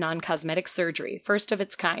specifically written on cosmetic surgery, first of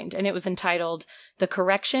its kind, and it was entitled The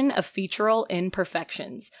Correction of Featural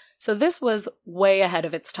Imperfections. So this was way ahead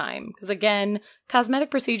of its time, because again,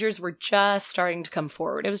 cosmetic procedures were just starting to come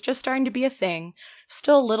forward. It was just starting to be a thing. It was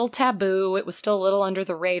still a little taboo. It was still a little under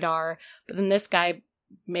the radar. But then this guy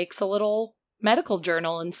makes a little medical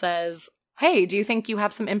journal and says, hey, do you think you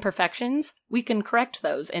have some imperfections? We can correct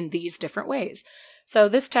those in these different ways. So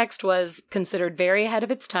this text was considered very ahead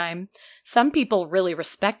of its time. Some people really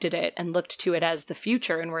respected it and looked to it as the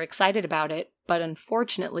future and were excited about it. But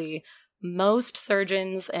unfortunately, most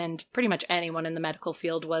surgeons and pretty much anyone in the medical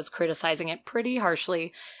field was criticizing it pretty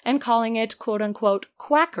harshly and calling it, quote unquote,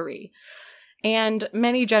 quackery. And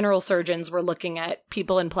many general surgeons were looking at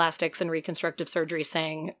people in plastics and reconstructive surgery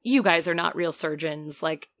saying, you guys are not real surgeons.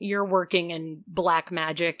 Like, you're working in black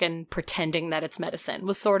magic and pretending that it's medicine,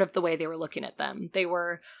 was sort of the way they were looking at them. They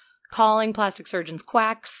were calling plastic surgeons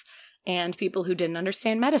quacks and people who didn't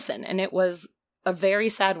understand medicine. And it was a very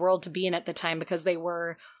sad world to be in at the time, because they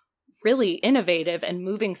were really innovative and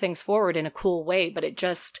moving things forward in a cool way, but it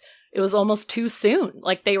was almost too soon.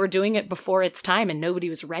 Like, they were doing it before its time and nobody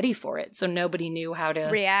was ready for it. So nobody knew how to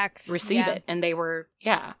receive it. And they were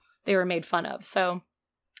made fun of. So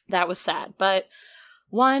that was sad. But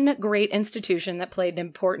one great institution that played an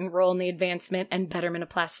important role in the advancement and betterment of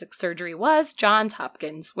plastic surgery was Johns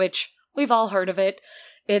Hopkins, which we've all heard of it.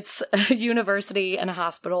 It's a university and a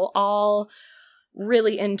hospital, all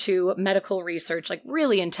really into medical research, like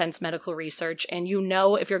really intense medical research. And you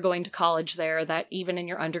know, if you're going to college there, that even in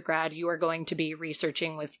your undergrad, you are going to be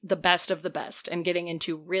researching with the best of the best and getting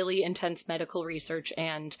into really intense medical research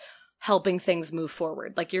and helping things move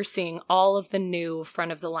forward. Like, you're seeing all of the new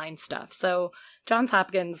front of the line stuff. So Johns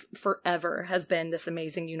Hopkins forever has been this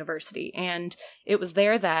amazing university. And it was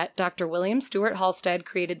there that Dr. William Stewart Halsted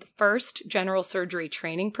created the first general surgery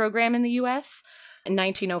training program in the U.S. In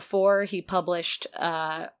 1904, he published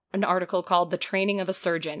an article called The Training of a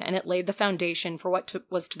Surgeon, and it laid the foundation for what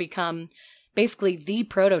was to become basically the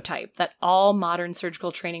prototype that all modern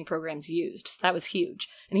surgical training programs used. So that was huge.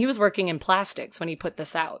 And he was working in plastics when he put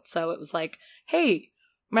this out. So it was like, hey,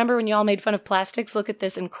 remember when y'all made fun of plastics? Look at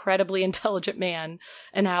this incredibly intelligent man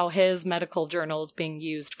and how his medical journal is being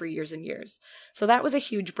used for years and years. So that was a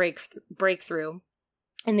huge breakthrough.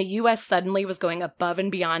 And the US suddenly was going above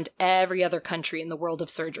and beyond every other country in the world of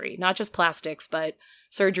surgery, not just plastics, but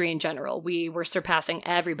surgery in general. We were surpassing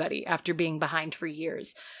everybody after being behind for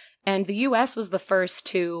years. And the US was the first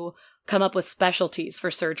to come up with specialties for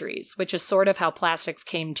surgeries, which is sort of how plastics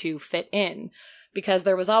came to fit in, because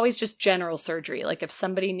there was always just general surgery. Like if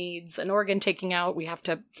somebody needs an organ taken out, we have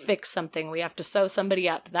to fix something, we have to sew somebody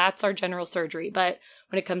up. That's our general surgery. But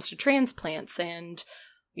when it comes to transplants and,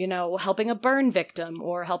 you know, helping a burn victim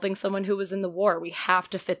or helping someone who was in the war, we have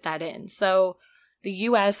to fit that in. So the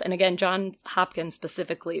US, and again, Johns Hopkins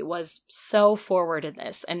specifically, was so forward in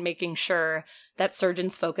this and making sure that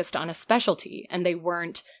surgeons focused on a specialty and they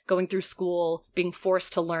weren't going through school being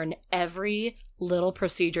forced to learn every little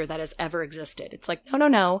procedure that has ever existed. It's like,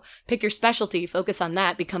 no, pick your specialty, focus on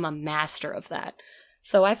that, become a master of that.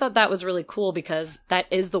 So I thought that was really cool because that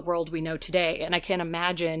is the world we know today. And I can't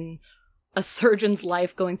imagine a surgeon's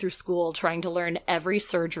life going through school trying to learn every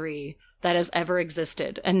surgery that has ever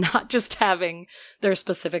existed and not just having their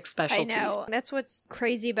specific specialty. I know. That's what's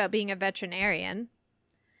crazy about being a veterinarian.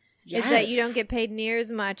 Yes. Is that you don't get paid near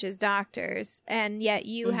as much as doctors, and yet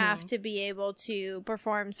you have to be able to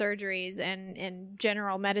perform surgeries and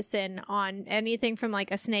general medicine on anything from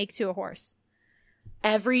like a snake to a horse.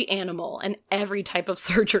 Every animal and every type of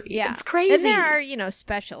surgery. Yeah. It's crazy. And there are, you know,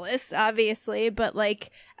 specialists, obviously, but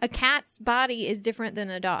like a cat's body is different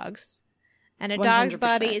than a dog's. And a dog's 100%.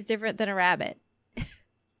 body is different than a rabbit.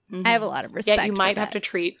 I have a lot of respect. Yeah, you might have to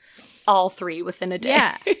treat all three within a day.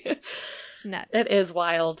 Yeah. It's nuts. That is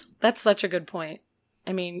wild. That's such a good point.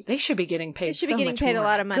 I mean, they should be getting paid. They should so be getting much paid more. a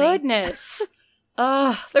lot of money. Goodness.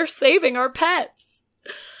 They're saving our pets.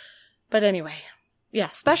 But anyway,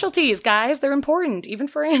 yeah, specialties, guys, they're important, even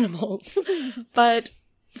for animals. But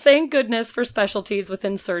thank goodness for specialties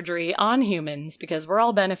within surgery on humans, because we're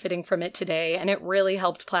all benefiting from it today, and it really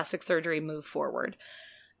helped plastic surgery move forward.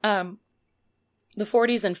 The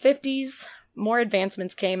 40s and 50s, more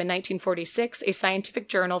advancements came. In 1946, a scientific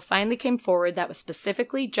journal finally came forward that was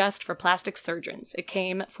specifically just for plastic surgeons. It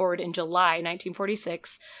came forward in July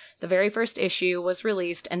 1946. The very first issue was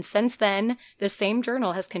released, and since then, this same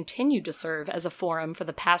journal has continued to serve as a forum for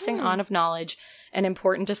the passing on of knowledge and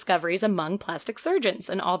important discoveries among plastic surgeons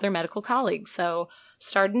and all their medical colleagues. So,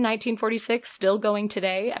 started in 1946, still going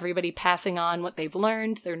today, everybody passing on what they've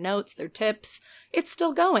learned, their notes, their tips. It's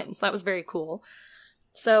still going, so that was very cool.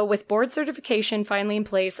 So with board certification finally in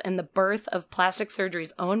place and the birth of plastic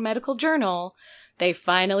surgery's own medical journal, they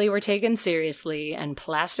finally were taken seriously, and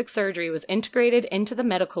plastic surgery was integrated into the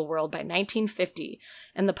medical world by 1950,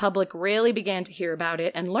 and the public really began to hear about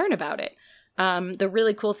it and learn about it. The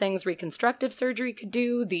really cool things reconstructive surgery could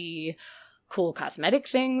do, the cool cosmetic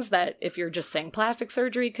things that if you're just saying plastic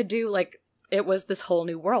surgery could do, like it was this whole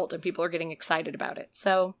new world and people are getting excited about it.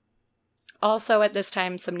 So also at this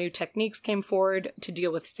time, some new techniques came forward to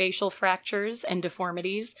deal with facial fractures and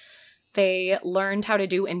deformities. They learned how to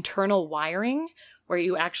do internal wiring, where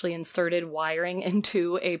you actually inserted wiring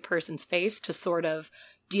into a person's face to sort of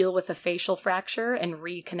deal with a facial fracture and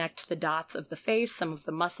reconnect the dots of the face, some of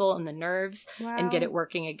the muscle and the nerves, and get it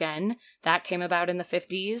working again. That came about in the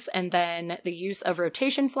 50s. And then the use of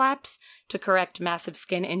rotation flaps to correct massive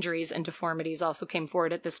skin injuries and deformities also came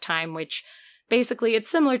forward at this time, which basically it's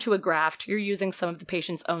similar to a graft. You're using some of the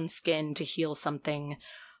patient's own skin to heal something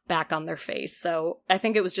back on their face. So I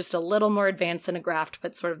think it was just a little more advanced than a graft,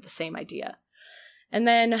 but sort of the same idea. And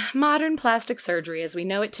then modern plastic surgery as we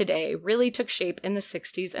know it today really took shape in the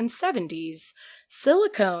 60s and 70s.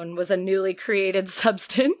 Silicone was a newly created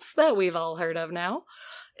substance that we've all heard of now.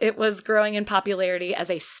 It was growing in popularity as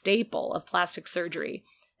a staple of plastic surgery.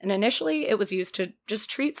 And initially, it was used to just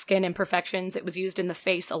treat skin imperfections. It was used in the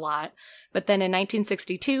face a lot. But then in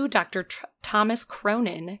 1962, Dr. Thomas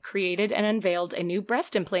Cronin created and unveiled a new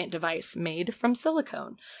breast implant device made from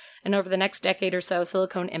silicone. And over the next decade or so,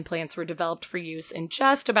 silicone implants were developed for use in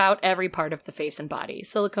just about every part of the face and body.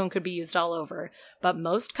 Silicone could be used all over, but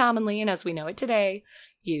most commonly, and as we know it today,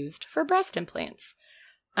 used for breast implants.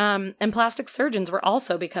 And plastic surgeons were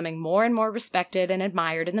also becoming more and more respected and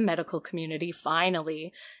admired in the medical community,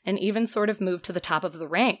 finally, and even sort of moved to the top of the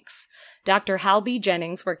ranks. Dr. Hal B.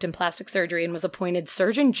 Jennings worked in plastic surgery and was appointed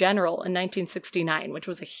Surgeon General in 1969, which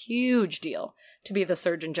was a huge deal to be the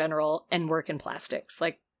Surgeon General and work in plastics.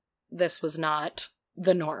 Like, this was not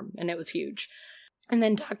the norm, and it was huge. And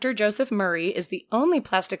then Dr. Joseph Murray is the only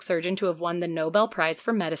plastic surgeon to have won the Nobel Prize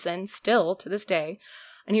for Medicine, still to this day.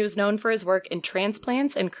 And he was known for his work in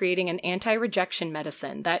transplants and creating an anti-rejection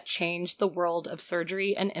medicine that changed the world of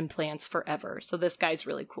surgery and implants forever. So this guy's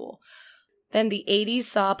really cool. Then the 80s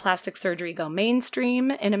saw plastic surgery go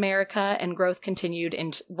mainstream in America, and growth continued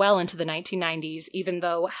well into the 1990s, even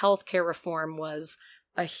though healthcare reform was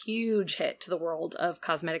a huge hit to the world of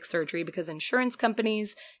cosmetic surgery because insurance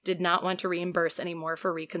companies did not want to reimburse anymore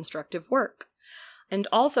for reconstructive work. And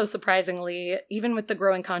also, surprisingly, even with the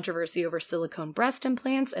growing controversy over silicone breast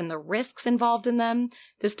implants and the risks involved in them,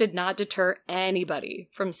 this did not deter anybody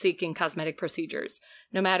from seeking cosmetic procedures.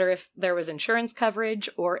 No matter if there was insurance coverage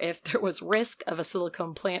or if there was risk of a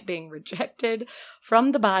silicone plant being rejected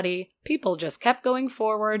from the body, people just kept going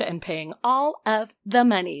forward and paying all of the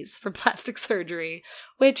monies for plastic surgery,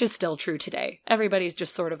 which is still true today. Everybody's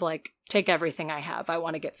just sort of like, take everything I have, I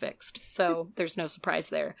want to get fixed. So there's no surprise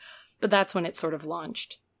there. But that's when it sort of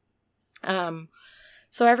launched.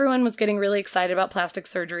 So everyone was getting really excited about plastic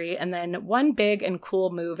surgery. And then one big and cool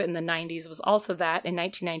move in the 90s was also that in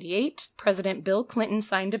 1998, President Bill Clinton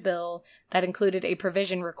signed a bill that included a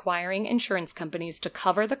provision requiring insurance companies to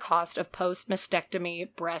cover the cost of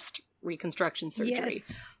post-mastectomy breast reconstruction surgery,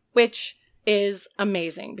 Yes. which is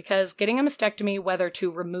amazing because getting a mastectomy, whether to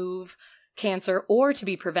remove cancer or to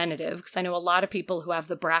be preventative, because I know a lot of people who have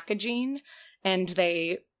the BRCA gene and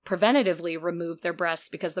they preventatively remove their breasts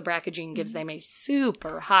because the BRCA gene gives them a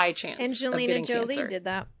super high chance of Angelina getting Jolie cancer. did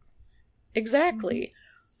that. Exactly.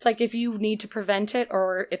 It's like if you need to prevent it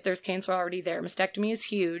or if there's cancer already there, mastectomy is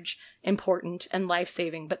huge, important, and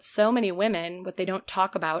life-saving. But so many women, what they don't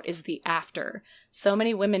talk about is the after. So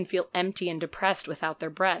many women feel empty and depressed without their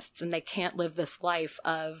breasts, and they can't live this life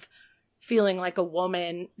of feeling like a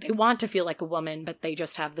woman. They want to feel like a woman, but they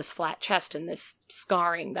just have this flat chest and this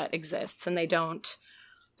scarring that exists, and they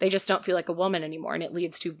just don't feel like a woman anymore, and it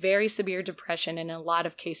leads to very severe depression and in a lot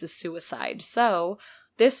of cases suicide. So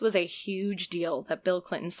this was a huge deal that Bill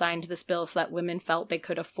Clinton signed this bill so that women felt they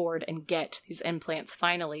could afford and get these implants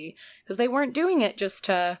finally, because they weren't doing it just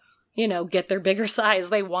to, get their bigger size.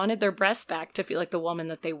 They wanted their breasts back to feel like the woman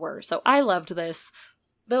that they were. So I loved this.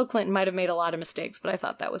 Bill Clinton might have made a lot of mistakes, but I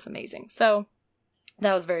thought that was amazing. So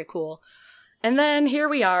that was very cool. And then here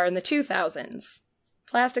we are in the 2000s.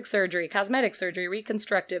 Plastic surgery, cosmetic surgery,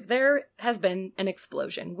 reconstructive, there has been an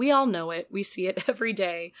explosion. We all know it. We see it every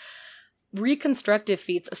day. Reconstructive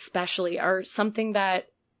feats especially are something that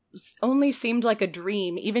only seemed like a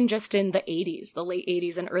dream, even just in the 80s, the late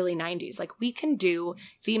 80s and early 90s. Like, we can do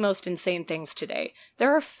the most insane things today.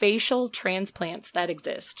 There are facial transplants that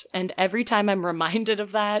exist. And every time I'm reminded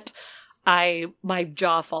of that, my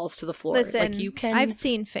jaw falls to the floor. Listen, like, you can I've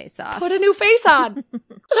seen Face Off. put a new face on.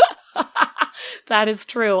 That is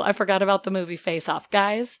true. I forgot about the movie Face Off.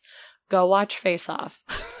 Guys, go watch Face Off.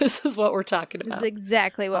 This is what we're talking about. This is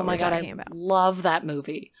exactly what we're talking I about. love that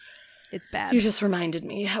movie. It's bad. You just reminded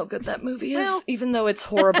me how good that movie is, Well. even though it's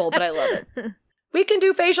horrible, but I love it. We can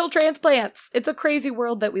do facial transplants. It's a crazy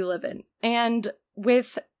world that we live in. And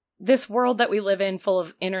with this world that we live in full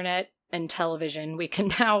of internet and television, we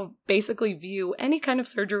can now basically view any kind of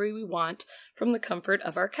surgery we want from the comfort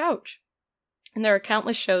of our couch. And there are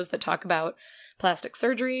countless shows that talk about plastic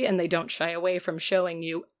surgery, and they don't shy away from showing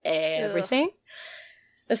you everything. Ugh.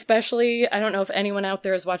 Especially, I don't know if anyone out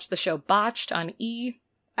there has watched the show Botched on E!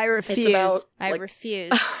 I refuse. I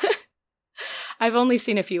refuse. I've only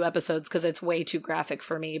seen a few episodes because it's way too graphic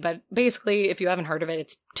for me, but basically, if you haven't heard of it,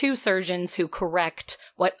 it's two surgeons who correct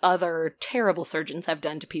what other terrible surgeons have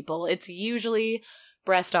done to people. It's usually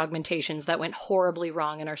breast augmentations that went horribly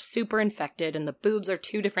wrong and are super infected, and the boobs are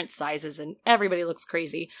two different sizes, and everybody looks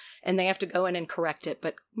crazy, and they have to go in and correct it,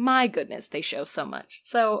 but my goodness, they show so much.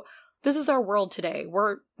 So this is our world today.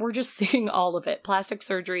 We're just seeing all of it. Plastic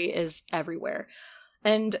surgery is everywhere.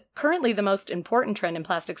 And currently, the most important trend in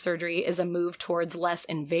plastic surgery is a move towards less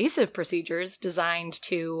invasive procedures designed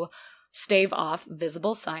to stave off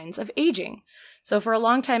visible signs of aging. So for a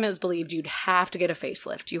long time, it was believed you'd have to get a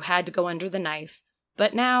facelift. You had to go under the knife.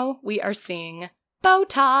 But now we are seeing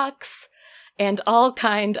Botox and all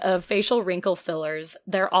kind of facial wrinkle fillers.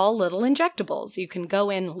 They're all little injectables. You can go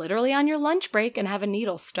in literally on your lunch break and have a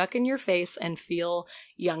needle stuck in your face and feel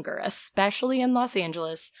younger. Especially in Los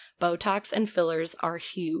Angeles, Botox and fillers are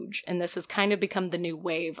huge. And this has kind of become the new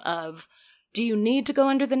wave of, do you need to go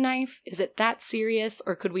under the knife? Is it that serious?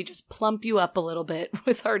 Or could we just plump you up a little bit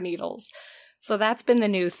with our needles? So that's been the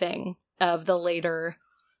new thing of the later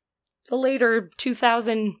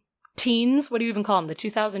 2000 teens. What do you even call them? The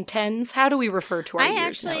 2010s? How do we refer to our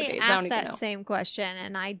years nowadays? I actually asked that same question,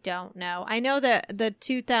 and I don't know. I know that the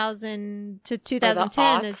 2000 to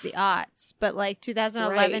 2010 is the aughts, but like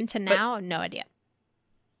 2011 to now, no idea.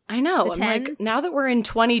 I know. The I'm 10s? like, now that we're in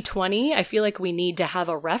 2020, I feel like we need to have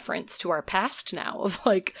a reference to our past now of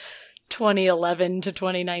like 2011 to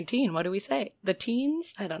 2019. What do we say? The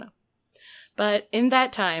teens? I don't know. But in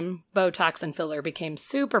that time, Botox and filler became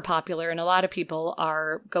super popular, and a lot of people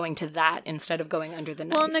are going to that instead of going under the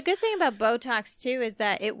knife. Well, and the good thing about Botox, too, is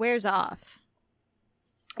that it wears off.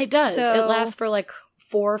 It does. So, it lasts for like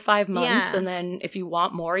 4 or 5 months, yeah. and then if you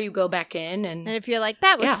want more, you go back in. And if you're like,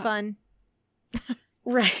 that was Yeah. fun.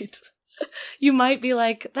 Right. You might be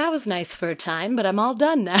like, that was nice for a time, but I'm all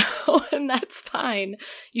done now, and that's fine.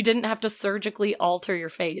 You didn't have to surgically alter your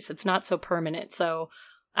face. It's not so permanent, so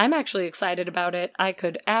I'm actually excited about it. I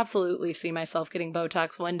could absolutely see myself getting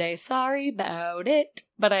Botox one day. Sorry about it,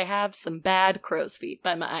 but I have some bad crow's feet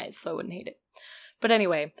by my eyes, so I wouldn't hate it. But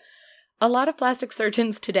anyway, a lot of plastic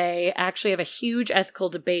surgeons today actually have a huge ethical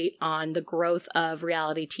debate on the growth of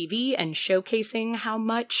reality TV and showcasing how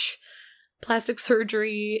much plastic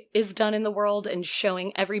surgery is done in the world and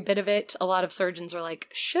showing every bit of it. A lot of surgeons are like,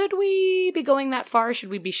 should we be going that far? Should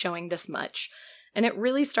we be showing this much? And it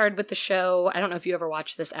really started with the show. I don't know if you ever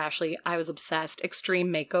watched this, Ashley. I was obsessed.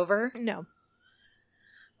 Extreme Makeover. No.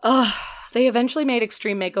 They eventually made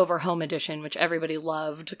Extreme Makeover Home Edition, which everybody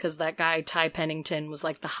loved because that guy, Ty Pennington, was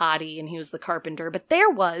like the hottie and he was the carpenter. But there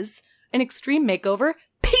was an Extreme Makeover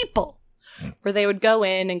People, where they would go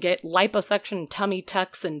in and get liposuction tummy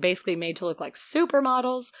tucks and basically made to look like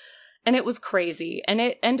supermodels. And it was crazy. And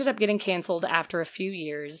it ended up getting canceled after a few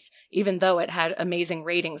years, even though it had amazing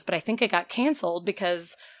ratings. But I think it got canceled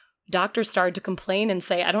because doctors started to complain and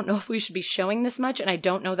say, I don't know if we should be showing this much, and I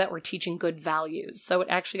don't know that we're teaching good values. So it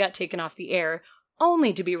actually got taken off the air,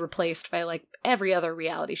 only to be replaced by like every other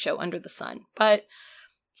reality show under the sun. But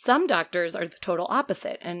some doctors are the total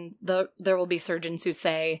opposite, and there will be surgeons who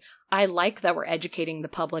say, I like that we're educating the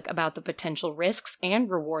public about the potential risks and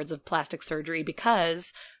rewards of plastic surgery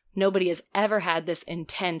because nobody has ever had this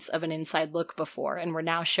intense of an inside look before, and we're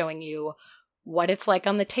now showing you what it's like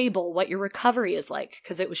on the table, what your recovery is like,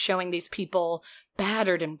 because it was showing these people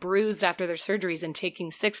battered and bruised after their surgeries and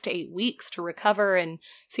taking 6 to 8 weeks to recover and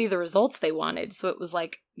see the results they wanted. So it was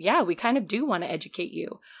like, yeah, we kind of do want to educate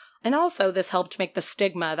you. And also this helped make the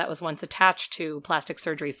stigma that was once attached to plastic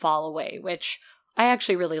surgery fall away, which I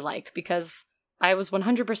actually really like because I was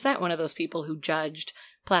 100% one of those people who judged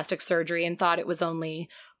plastic surgery and thought it was only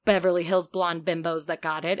Beverly Hills blonde bimbos that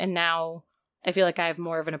got it. And now I feel like I have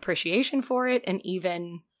more of an appreciation for it and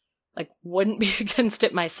even like wouldn't be against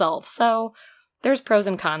it myself. So there's pros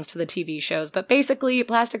and cons to the TV shows, but basically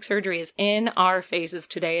plastic surgery is in our faces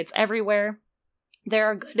today. It's everywhere. There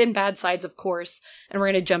are good and bad sides, of course, and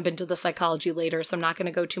we're going to jump into the psychology later, so I'm not going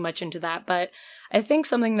to go too much into that. But I think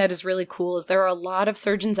something that is really cool is there are a lot of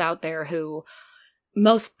surgeons out there who,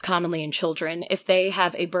 most commonly in children, if they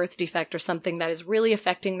have a birth defect or something that is really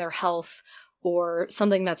affecting their health or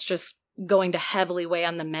something that's just going to heavily weigh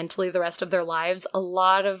on them mentally the rest of their lives, a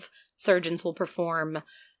lot of surgeons will perform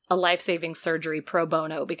a life-saving surgery pro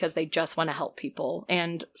bono because they just want to help people.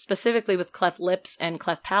 And specifically with cleft lips and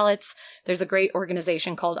cleft palates, there's a great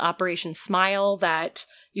organization called Operation Smile that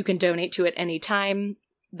you can donate to at any time.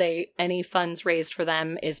 Any funds raised for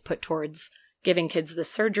them is put towards giving kids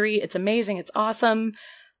this surgery. It's amazing. It's awesome.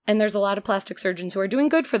 And there's a lot of plastic surgeons who are doing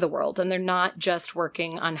good for the world, and they're not just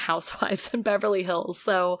working on housewives in Beverly Hills.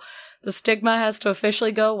 So the stigma has to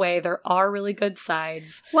officially go away. There are really good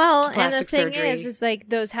sides. Well, to plastic and the thing surgery. is like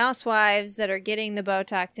those housewives that are getting the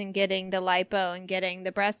Botox and getting the lipo and getting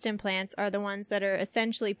the breast implants are the ones that are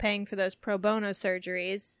essentially paying for those pro bono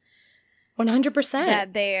surgeries. 100%.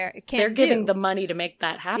 That they're giving the money to make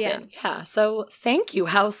that happen. Yeah. So thank you,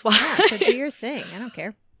 housewives. Yeah, so do your thing. I don't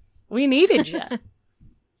care. We needed you.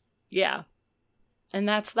 Yeah. And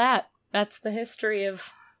that's that. That's the history of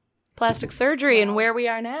plastic surgery and where we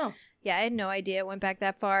are now. Yeah, I had no idea it went back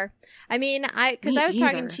that far. I mean, because Me I was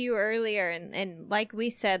talking either. to you earlier, and like we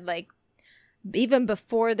said, like, even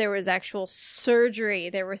before there was actual surgery,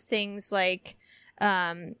 there were things like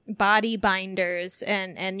body binders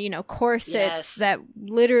and you know, corsets Yes. that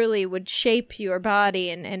literally would shape your body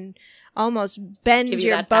and almost bend Give you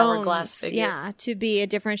your that bones, hourglass figure. yeah, to be a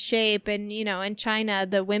different shape. And you know, in China,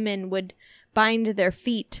 the women would bind their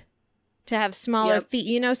feet to have smaller Yep. feet.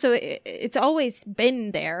 You know, so it's always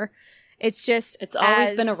been there. It's just It's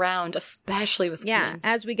always been around, especially with women.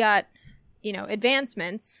 as we got, you know,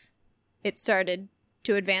 advancements, it started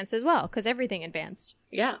to advance as well because everything advanced.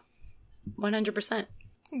 Yeah. 100%.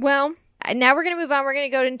 Well, now we're going to move on. We're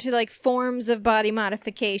going to go into like forms of body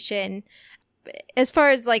modification. As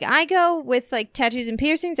far as like I go with like tattoos and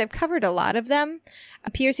piercings, I've covered a lot of them.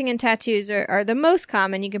 Piercing and tattoos are the most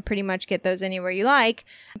common. You can pretty much get those anywhere you like.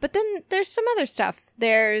 But then there's some other stuff.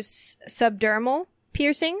 There's subdermal,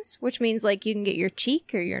 piercings, which means like you can get your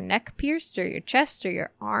cheek or your neck pierced or your chest or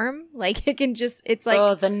your arm. Like it can just, it's like,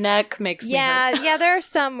 oh, the neck makes me hurt. Yeah, there are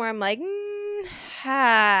some where I'm like,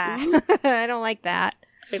 I don't like that.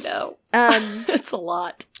 I know. It's a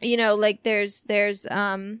lot. You know, like there's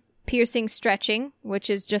piercing stretching, which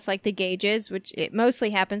is just like the gauges, which it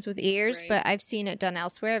mostly happens with ears, Right. but I've seen it done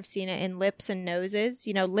elsewhere. I've seen it in lips and noses,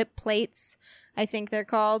 you know, lip plates, I think they're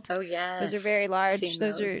called. Oh, yes. Those are very large.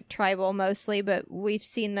 Those are tribal mostly, but we've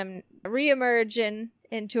seen them reemerge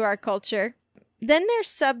into our culture. Then there's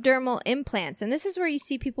subdermal implants, and this is where you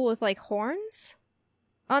see people with like horns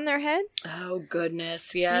on their heads. Oh,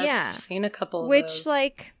 goodness. Yes. Yeah. I've seen a couple of Which, those.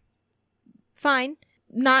 like, fine.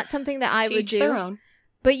 Not something that I would Teach do. their own.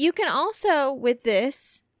 But you can also, with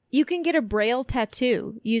this, you can get a braille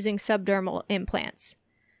tattoo using subdermal implants.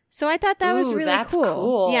 So I thought that was Ooh, really that's cool.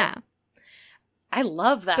 cool. Yeah. I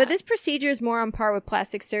love that. But this procedure is more on par with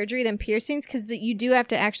plastic surgery than piercings because you do have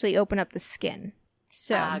to actually open up the skin.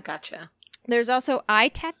 So gotcha. there's also eye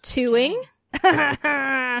tattooing,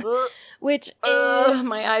 which is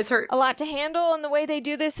my eyes hurt. a lot to handle. And the way they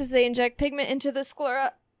do this is they inject pigment into the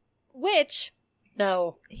sclera, which...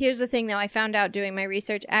 No. Here's the thing, though. I found out doing my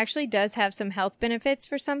research actually does have some health benefits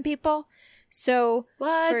for some people. So,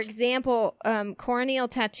 What? for example, corneal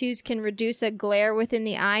tattoos can reduce a glare within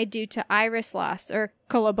the eye due to iris loss or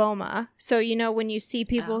coloboma. So, you know, when you see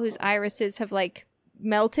people whose irises have, like,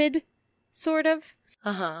 melted, sort of,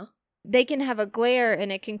 Uh-huh. they can have a glare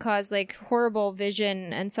and it can cause, like, horrible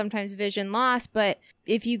vision and sometimes vision loss. But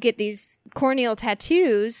if you get these corneal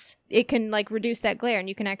tattoos, it can, like, reduce that glare and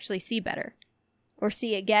you can actually see better. Or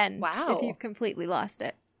see again. Wow. If you've completely lost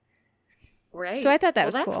it. Right. So I thought that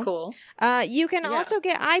was that's cool. cool. You can Yeah. also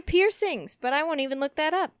get eye piercings, but I won't even look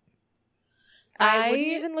that up. I wouldn't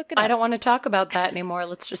even look it up. I don't want to talk about that anymore.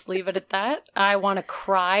 Let's just leave it at that. I want to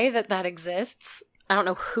cry that exists. I don't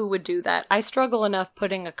know who would do that. I struggle enough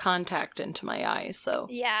putting a contact into my eye, so.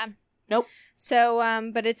 Yeah. Nope. So,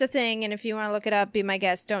 but it's a thing, and if you want to look it up, be my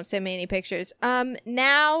guest. Don't send me any pictures.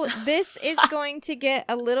 Now, this is going to get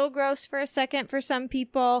a little gross for a second for some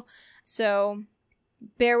people, so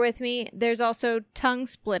bear with me. There's also tongue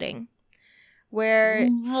splitting, where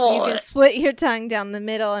you can split your tongue down the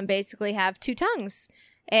middle and basically have two tongues.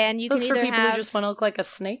 And you Those can for either people have... who just want to look like a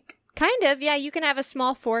snake? Kind of, yeah. You can have a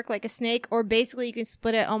small fork like a snake, or basically you can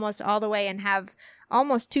split it almost all the way and have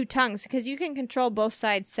almost two tongues, because you can control both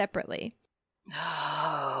sides separately.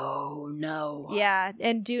 Oh, no. Yeah,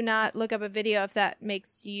 and do not look up a video if that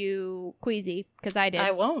makes you queasy, because I did.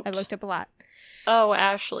 I won't. I looked up a lot. Oh,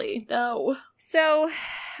 Ashley, no. So,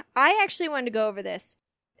 I actually wanted to go over this.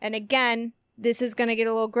 And again, this is going to get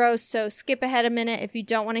a little gross, so skip ahead a minute if you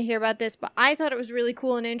don't want to hear about this. But I thought it was really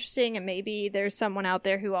cool and interesting, and maybe there's someone out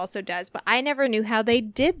there who also does. But I never knew how they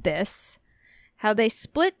did this, how they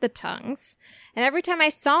split the tongues. And every time I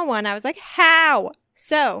saw one, I was like, how?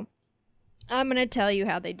 So, I'm going to tell you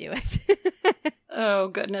how they do it. Oh,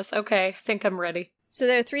 goodness. Okay, I think I'm ready. So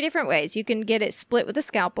there are 3 different ways. You can get it split with a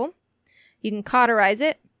scalpel, you can cauterize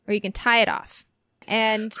it, or you can tie it off.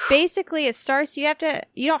 And basically it starts, you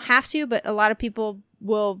don't have to, but a lot of people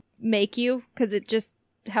will make you because it just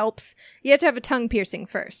helps. You have to have a tongue piercing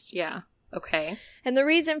first. Yeah, okay. And the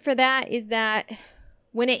reason for that is that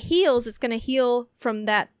when it heals, it's going to heal from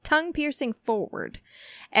that tongue piercing forward.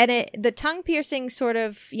 And the tongue piercing sort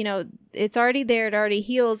of, you know, it's already there, it already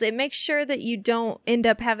heals. It makes sure that you don't end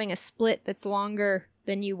up having a split that's longer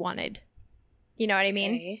than you wanted. You know what I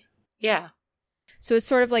mean? Okay. Yeah. So it's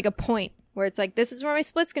sort of like a point where it's like, this is where my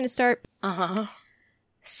split's going to start. Uh-huh.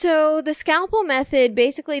 So the scalpel method,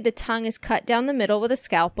 basically the tongue is cut down the middle with a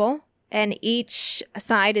scalpel, and each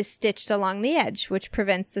side is stitched along the edge, which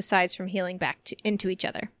prevents the sides from healing back into each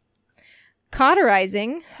other.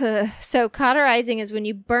 Cauterizing. So cauterizing is when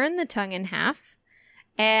you burn the tongue in half,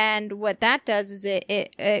 and what that does is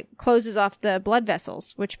it closes off the blood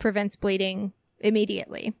vessels, which prevents bleeding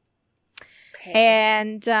immediately. Okay.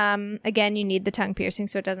 And again, you need the tongue piercing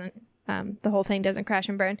so it doesn't, the whole thing doesn't crash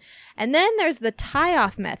and burn. And then there's the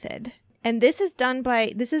tie-off method. And this is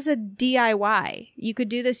a DIY. You could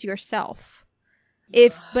do this yourself.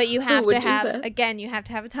 But you have to have, again, you have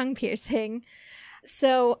to have a tongue piercing.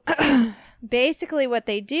 So basically what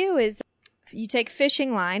they do is you take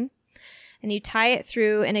fishing line and you tie it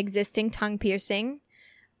through an existing tongue piercing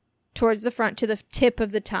towards the front to the tip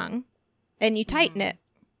of the tongue, and you tighten it.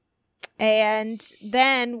 And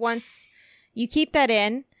then once you keep that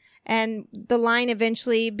in, and the line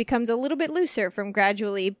eventually becomes a little bit looser from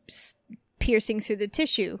gradually piercing through the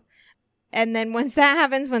tissue. And then once that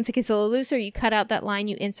happens, once it gets a little looser, you cut out that line,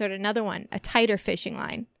 you insert another one, a tighter fishing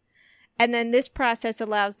line. And then this process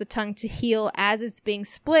allows the tongue to heal as it's being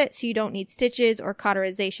split, so you don't need stitches or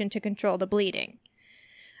cauterization to control the bleeding.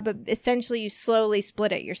 But essentially, you slowly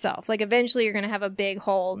split it yourself. Like, eventually, you're going to have a big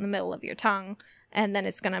hole in the middle of your tongue, and then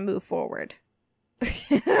it's going to move forward.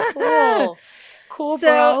 Cool. Cool,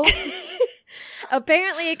 bro.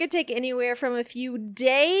 Apparently, it could take anywhere from a few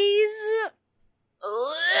days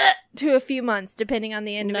to a few months, depending on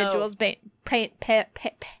the individual's pain tolerance.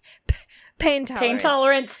 Pain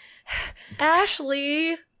tolerance.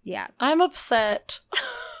 Ashley. Yeah. I'm upset.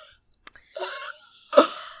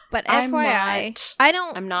 But FYI,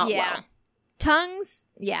 I'm not well. Tongues,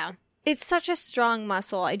 yeah. It's such a strong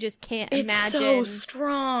muscle. I just can't imagine. It's so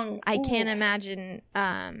strong. I can't imagine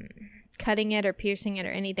cutting it or piercing it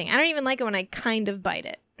or anything. I don't even like it when I kind of bite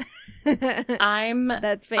it.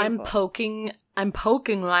 That's painful. I'm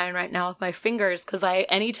poking Ryan right now with my fingers because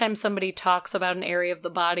anytime somebody talks about an area of the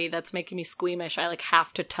body that's making me squeamish, I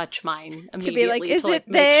have to touch mine immediately to be like, is it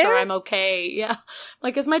make there? sure I'm okay. Yeah,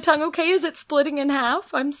 is my tongue okay? Is it splitting in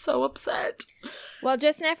half? I'm so upset. Well,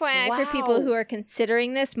 just an FYI for people who are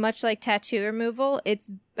considering this, much like tattoo removal, it's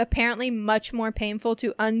apparently much more painful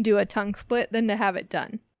to undo a tongue split than to have it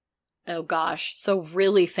done. Oh gosh. So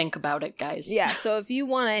really think about it, guys. Yeah, so if you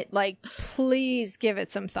want it, please give it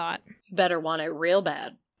some thought. You better want it real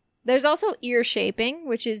bad. There's also ear shaping,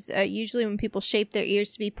 which is usually when people shape their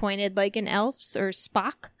ears to be pointed like an elf's or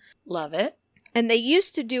Spock. Love it. And they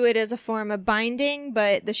used to do it as a form of binding,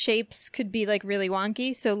 but the shapes could be really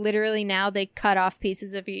wonky, so literally now they cut off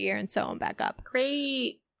pieces of your ear and sew them back up.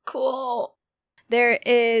 Great. Cool. There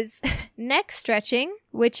is neck stretching,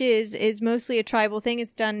 which is mostly a tribal thing.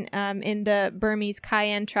 It's done in the Burmese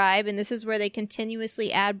Kayan tribe, and this is where they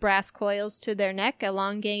continuously add brass coils to their neck,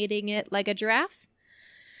 elongating it like a giraffe.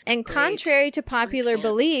 And contrary to popular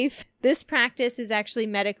belief, this practice is actually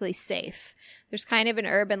medically safe. There's kind of an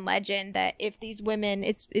urban legend that if these women,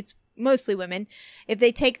 it's mostly women, if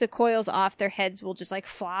they take the coils off, their heads will just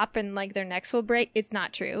flop and their necks will break. It's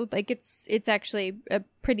not true. It's actually a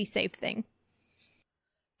pretty safe thing.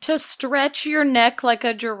 To stretch your neck like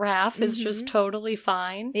a giraffe is just totally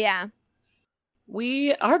fine. Yeah.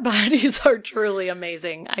 Our bodies are truly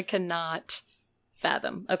amazing. I cannot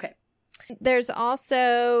fathom. Okay. There's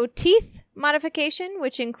also teeth modification,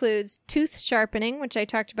 which includes tooth sharpening, which I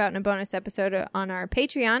talked about in a bonus episode on our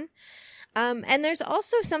Patreon. And there's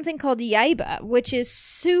also something called yaiba, which is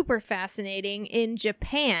super fascinating in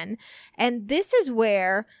Japan. And this is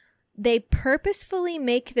where they purposefully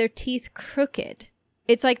make their teeth crooked.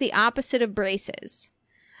 It's like the opposite of braces.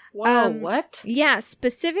 Wow, what? Yeah,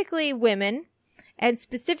 specifically women, and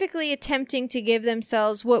specifically attempting to give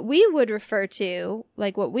themselves what we would refer to,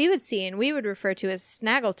 what we would see and we would refer to as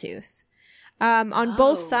snaggletooth. On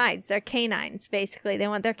both sides, their canines, basically. They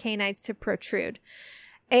want their canines to protrude.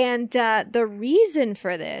 And the reason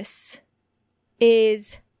for this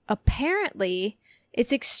is apparently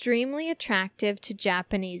it's extremely attractive to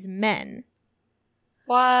Japanese men.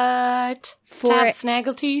 What? To have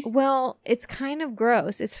snaggleteeth? Well, it's kind of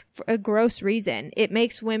gross. It's for a gross reason. It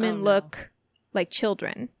makes women look like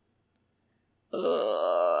children. It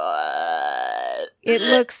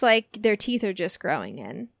looks like their teeth are just growing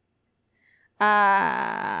in.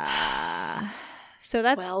 So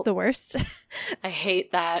that's the worst. I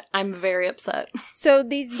hate that. I'm very upset. So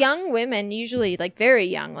these young women, usually very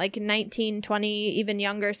young, 19, 20, even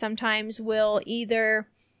younger sometimes, will either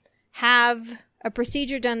have a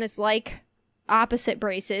procedure done that's opposite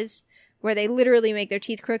braces, where they literally make their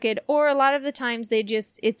teeth crooked, or a lot of the times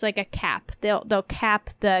it's like a cap. They'll cap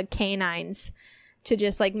the canines to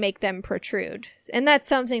just make them protrude. And that's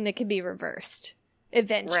something that can be reversed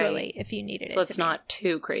eventually if you needed it to be. So it's not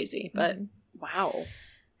too crazy, but wow.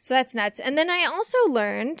 So that's nuts. And then I also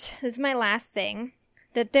learned, this is my last thing,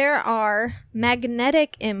 that there are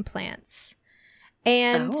magnetic implants.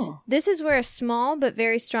 And this is where a small but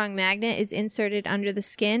very strong magnet is inserted under the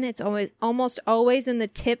skin. It's almost always in the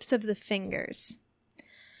tips of the fingers.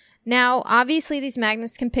 Now, obviously, these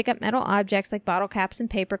magnets can pick up metal objects like bottle caps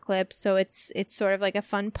and paper clips, so it's sort of like a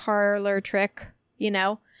fun parlor trick,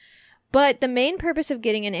 But the main purpose of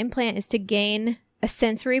getting an implant is to gain a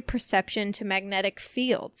sensory perception to magnetic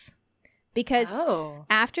fields. Because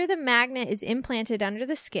after the magnet is implanted under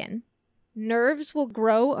the skin, nerves will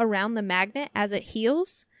grow around the magnet as it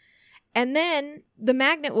heals, and then the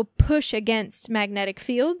magnet will push against magnetic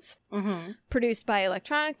fields produced by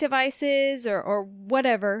electronic devices or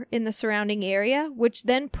whatever in the surrounding area, which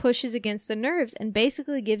then pushes against the nerves and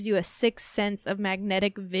basically gives you a sixth sense of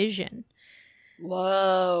magnetic vision.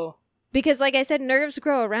 Whoa. Because, like I said, nerves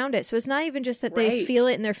grow around it, so it's not even just that they feel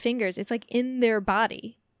it in their fingers. It's in their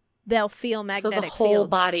body. they'll feel magnetic so the whole fields.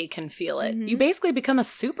 body can feel it. Mhm. You basically become a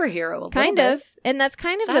superhero. Kind of. And that's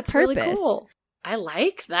kind of That's the purpose. really cool. I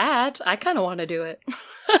like that. I kind of want to do it.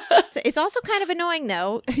 It's also kind of annoying,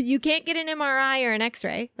 though. You can't get an MRI or an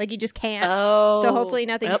X-ray. Like, you just can't. Oh. So hopefully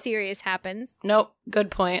nothing Nope. serious happens. Nope. Good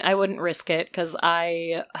point. I wouldn't risk it because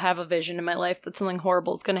I have a vision in my life that something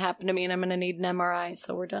horrible is going to happen to me and I'm going to need an MRI.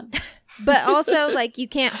 So we're done. But also, like, you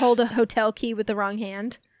can't hold a hotel key with the wrong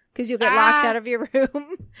hand because you'll get locked out of your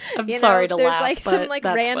room. I'm You know, sorry to there's laugh, like but some like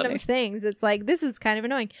that's random funny. things. It's like, this is kind of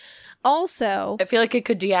annoying. Also, I feel like it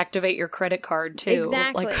could deactivate your credit card too.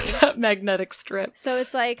 Exactly. Like that magnetic strip. so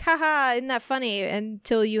it's like, haha, isn't that funny?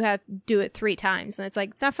 Until you have to do it 3 times. And it's like,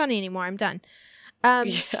 it's not funny anymore. I'm done.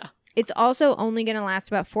 Yeah. It's also only going to last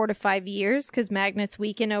about 4 to 5 years because magnets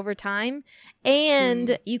weaken over time.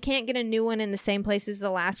 And you can't get a new one in the same place as the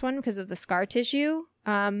last one because of the scar tissue.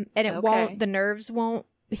 And it won't, the nerves won't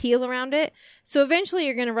heal around it. So eventually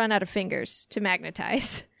you're going to run out of fingers to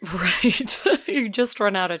magnetize. Right. You just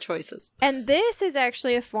run out of choices. And this is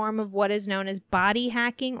actually a form of what is known as body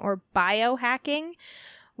hacking or biohacking,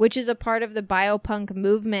 which is a part of the biopunk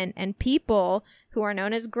movement. And people who are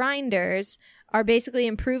known as grinders are basically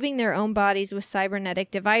improving their own bodies with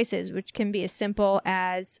cybernetic devices, which can be as simple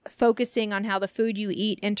as focusing on how the food you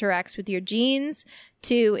eat interacts with your genes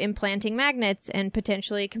to implanting magnets and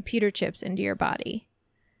potentially computer chips into your body.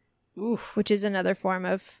 Oof. Which is another form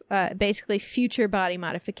of basically future body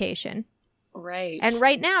modification. Right. And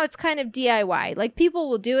right now it's kind of DIY. Like, people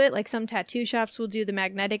will do it. Like, some tattoo shops will do the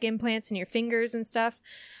magnetic implants in your fingers and stuff.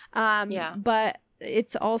 Yeah. But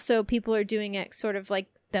it's also, people are doing it sort of like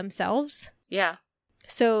themselves. Yeah.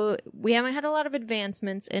 So we haven't had a lot of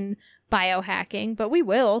advancements in biohacking, but we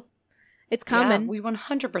will. It's coming. Yeah, we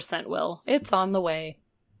 100% will. It's on the way.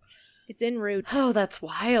 It's en route. Oh, that's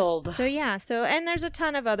wild. So yeah, and there's a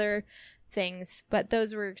ton of other things, but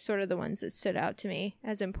those were sort of the ones that stood out to me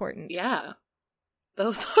as important. Yeah.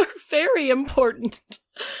 Those are very important.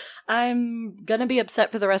 I'm going to be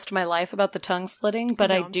upset for the rest of my life about the tongue splitting,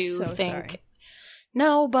 but I do so think... sorry.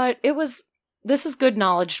 No, but this is good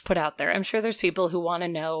knowledge to put out there. I'm sure there's people who want to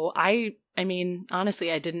know. I mean, honestly,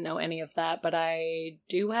 I didn't know any of that, but I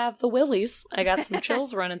do have the willies. I got some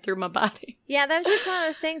chills running through my body. Yeah, that was just one of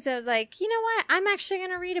those things that was like, you know what? I'm actually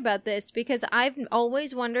going to read about this because I've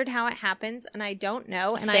always wondered how it happens and I don't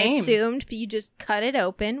know. And I Same. assumed you just cut it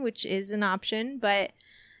open, which is an option. But,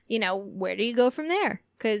 you know, where do you go from there?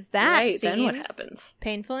 Because that Right, seems then what happens?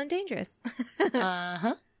 painful and dangerous.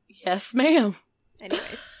 Uh-huh. Yes, ma'am.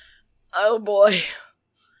 Anyways. Oh, boy.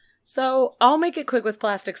 So I'll make it quick with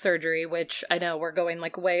plastic surgery, which I know we're going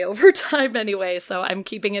like way over time anyway, so I'm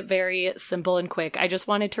keeping it very simple and quick. I just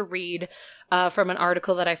wanted to read from an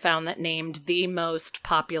article that I found that named the most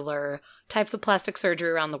popular types of plastic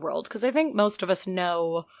surgery around the world, because I think most of us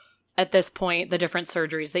know at this point the different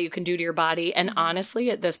surgeries that you can do to your body, and honestly,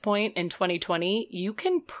 at this point in 2020, you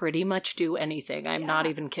can pretty much do anything. I'm not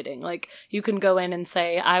even kidding. Like, you can go in and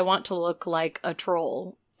say, I want to look like a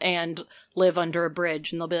troll and live under a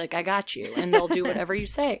bridge, and they'll be like, I got you, and they'll do whatever you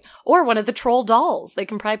say. Or one of the troll dolls. They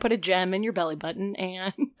can probably put a gem in your belly button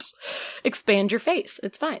and expand your face.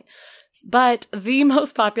 It's fine. But the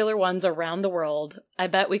most popular ones around the world, I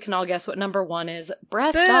bet we can all guess what number 1 is.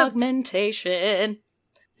 Breast Boobs. augmentation.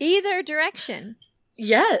 Either direction.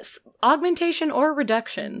 Yes, augmentation or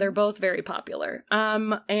reduction. They're both very popular.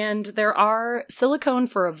 And there are silicone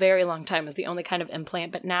for a very long time is the only kind of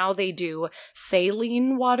implant, but now they do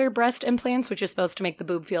saline water breast implants, which is supposed to make the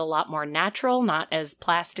boob feel a lot more natural, not as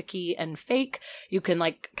plasticky and fake. You can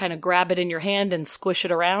like kind of grab it in your hand and squish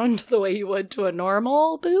it around the way you would to a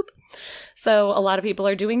normal boob. So a lot of people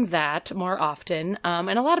are doing that more often.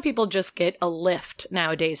 And a lot of people just get a lift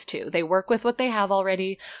nowadays too. They work with what they have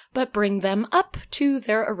already, but bring them up to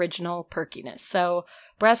their original perkiness. So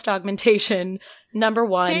breast augmentation, number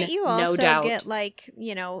 1, Can't you no also doubt. get, like,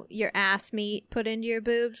 you know, your ass meat put into your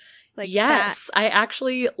boobs? Like Yes, I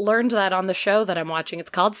actually learned that on the show that I'm watching. It's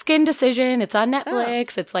called Skin Decision. It's on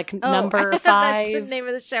Netflix. It's like number 5. That's the name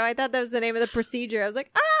of the show. I thought that was the name of the procedure. I was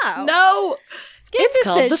like, oh. No, Skin it's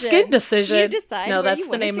Decision. called The Skin Decision. You decide no, where that's you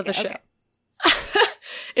the want it name to of the go. show. Okay.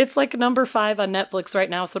 It's like number 5 on Netflix right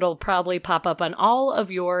now, so it'll probably pop up on all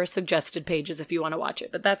of your suggested pages if you want to watch it.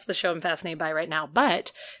 But that's the show I'm fascinated by right now.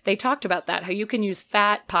 But they talked about that, how you can use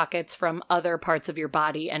fat pockets from other parts of your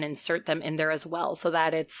body and insert them in there as well, so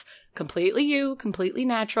that it's completely you, completely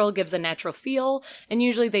natural, gives a natural feel. And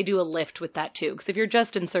usually they do a lift with that too, because if you're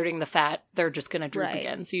just inserting the fat, they're just going to droop Right.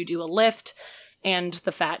 again. So you do a lift and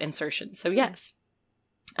the fat insertion. So yes.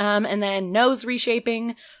 And then nose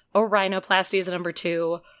reshaping or rhinoplasty is number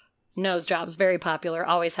 2. Nose jobs, very popular,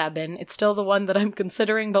 always have been. It's still the one that I'm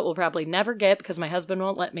considering, but will probably never get because my husband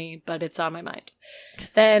won't let me, but it's on my mind.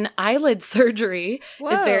 Then eyelid surgery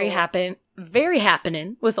is very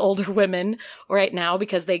happening with older women right now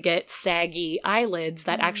because they get saggy eyelids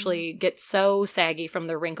that actually get so saggy from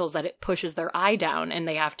their wrinkles that it pushes their eye down, and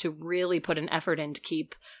they have to really put an effort in to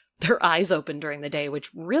keep their eyes open during the day, which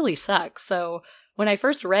really sucks. So when I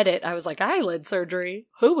first read it, I was like, eyelid surgery?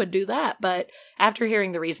 Who would do that? But after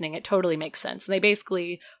hearing the reasoning, it totally makes sense. And they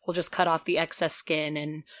basically will just cut off the excess skin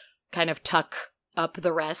and kind of tuck up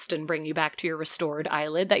the rest and bring you back to your restored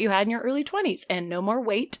eyelid that you had in your early 20s and no more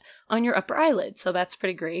weight on your upper eyelid. So that's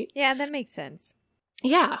pretty great. Yeah, that makes sense.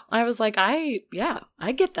 Yeah, I was like, I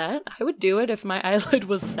get that. I would do it if my eyelid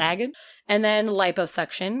was sagging. And then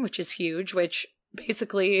liposuction, which is huge, which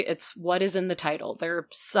basically it's what is in the title. They're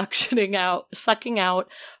sucking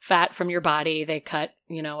out fat from your body. They cut,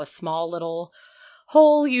 a small little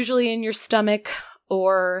hole, usually in your stomach,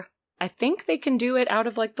 or I think they can do it out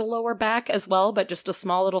of like the lower back as well, but just a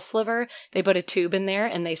small little sliver. They put a tube in there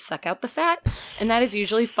and they suck out the fat. And that is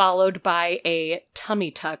usually followed by a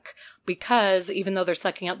tummy tuck, because even though they're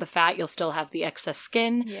sucking out the fat, you'll still have the excess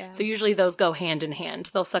skin. Yeah. So usually those go hand in hand.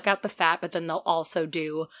 They'll suck out the fat, but then they'll also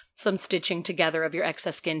do some stitching together of your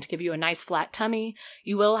excess skin to give you a nice flat tummy.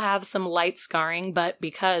 You will have some light scarring, but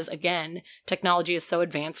because, again, technology is so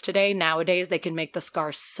advanced today, nowadays they can make the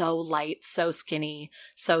scar so light, so skinny,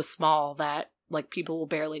 so small that like people will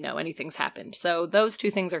barely know anything's happened. So those two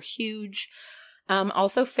things are huge.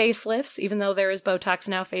 Also facelifts, even though there is Botox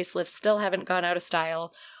now, facelifts still haven't gone out of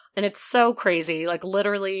style. And it's so crazy. Like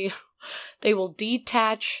literally, they will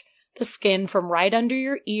detach the skin from right under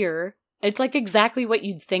your ear. It's like exactly what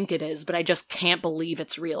you'd think it is, but I just can't believe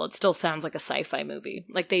it's real. It still sounds like a sci-fi movie.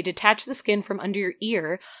 Like they detach the skin from under your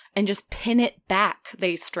ear and just pin it back.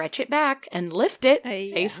 They stretch it back and lift it,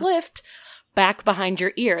 facelift, back behind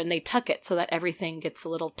your ear. And they tuck it so that everything gets a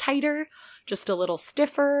little tighter, just a little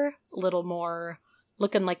stiffer, a little more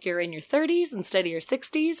looking like you're in your 30s instead of your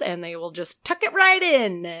 60s, and they will just tuck it right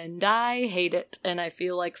in, and I hate it, and I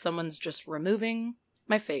feel like someone's just removing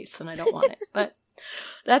my face, and I don't want it, but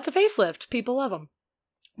that's a facelift. People love them.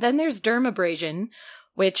 Then there's dermabrasion,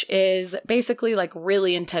 which is basically like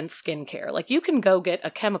really intense skincare. Like you can go get a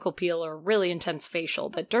chemical peel or really intense facial,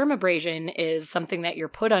 but dermabrasion is something that you're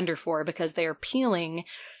put under for because they are peeling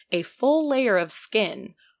a full layer of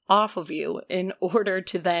skin off of you in order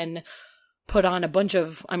to then put on a bunch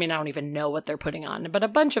of, I don't even know what they're putting on, but a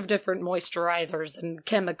bunch of different moisturizers and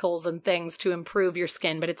chemicals and things to improve your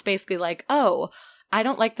skin. But it's basically like, oh, I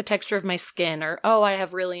don't like the texture of my skin, or, oh, I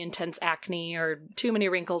have really intense acne or too many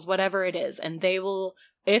wrinkles, whatever it is. And they will,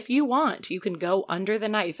 if you want, you can go under the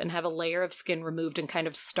knife and have a layer of skin removed and kind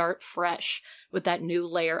of start fresh with that new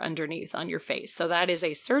layer underneath on your face. So that is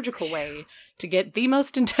a surgical way to get the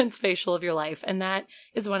most intense facial of your life. And that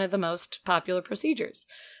is one of the most popular procedures.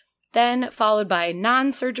 Then followed by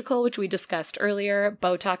non-surgical, which we discussed earlier,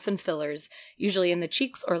 Botox and fillers, usually in the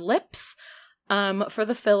cheeks or lips. For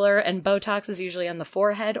the filler, and Botox is usually on the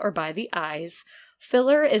forehead or by the eyes.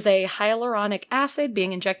 Filler is a hyaluronic acid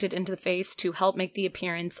being injected into the face to help make the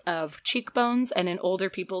appearance of cheekbones, and in older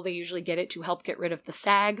people, they usually get it to help get rid of the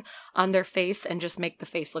sag on their face and just make the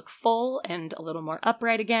face look full and a little more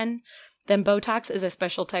upright again. Then Botox is a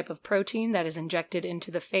special type of protein that is injected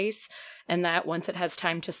into the face, and that once it has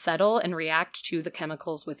time to settle and react to the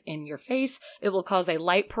chemicals within your face, it will cause a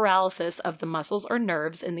light paralysis of the muscles or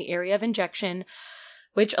nerves in the area of injection,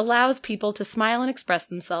 which allows people to smile and express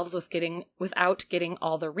themselves without getting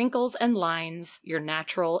all the wrinkles and lines, your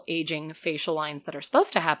natural aging facial lines that are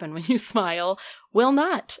supposed to happen when you smile, will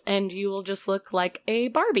not, and you will just look like a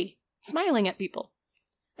Barbie smiling at people.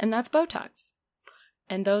 And that's Botox.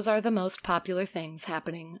 And those are the most popular things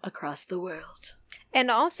happening across the world.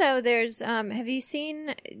 And also there's,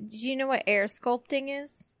 do you know what air sculpting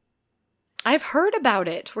is? I've heard about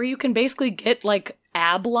it, where you can basically get like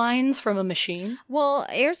ab lines from a machine. Well,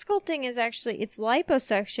 air sculpting is actually, it's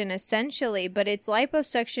liposuction essentially, but it's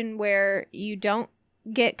liposuction where you don't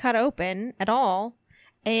get cut open at all,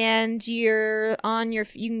 and you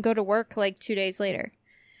can go to work like 2 days later.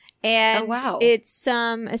 And it's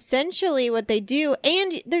essentially what they do,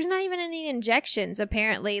 and there's not even any injections,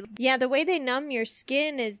 apparently. Yeah, the way they numb your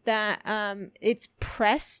skin is that it's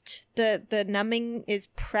pressed, the numbing is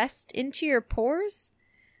pressed into your pores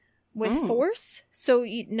with force, so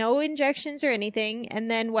no injections or anything.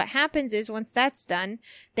 And then what happens is, once that's done,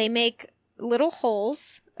 they make little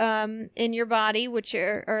holes in your body, which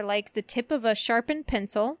are like the tip of a sharpened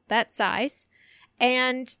pencil, that size,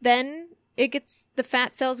 and then the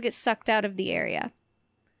fat cells get sucked out of the area.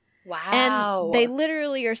 Wow. And they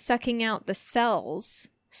literally are sucking out the cells.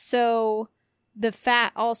 So the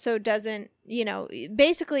fat also doesn't,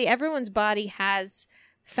 basically everyone's body has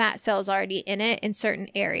fat cells already in it in certain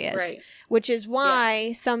areas. Right. Which is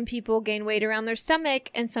why some people gain weight around their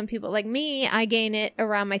stomach, and some people, like me, I gain it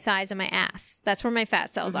around my thighs and my ass. That's where my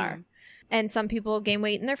fat cells are. And some people gain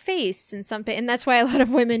weight in their face, and that's why a lot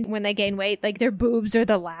of women, when they gain weight, like their boobs are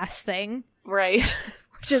the last thing. Right.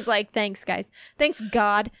 Which is like, thanks, guys. Thanks,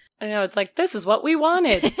 God. I know, it's like, this is what we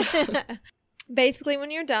wanted. Basically,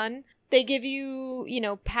 when you're done, they give you,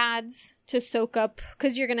 pads to soak up,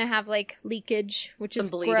 because you're going to have, like, leakage, which Some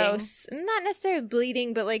is bleeding. gross. Not necessarily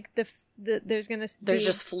bleeding, but, like, there's going to be There's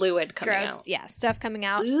just fluid coming gross, out. yeah, stuff coming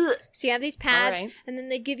out. Ugh. So you have these pads, All right. and then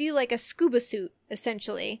they give you, like, a scuba suit,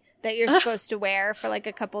 essentially, that you're supposed to wear for, like,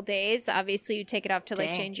 a couple days. Obviously, you take it off to, like,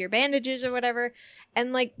 Dang. change your bandages or whatever.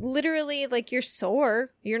 And, like, literally, like, you're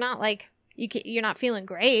sore. You're not, like, you're not feeling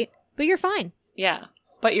great, but you're fine. Yeah.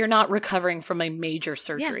 But you're not recovering from a major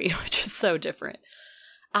surgery, which is so different.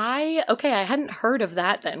 I hadn't heard of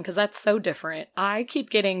that then, because that's so different. I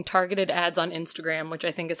keep getting targeted ads on Instagram, which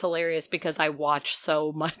I think is hilarious because I watch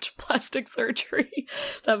so much plastic surgery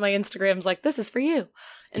that my Instagram's like, this is for you.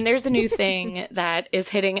 And there's a new thing that is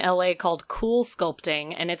hitting LA called Cool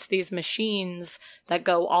Sculpting, and it's these machines that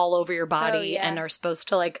go all over your body and are supposed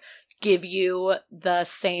to, like, give you the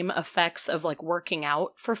same effects of, like, working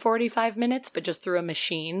out for 45 minutes, but just through a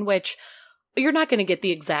machine, which you're not going to get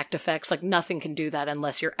the exact effects. Like, nothing can do that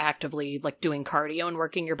unless you're actively, like, doing cardio and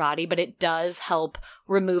working your body, but it does help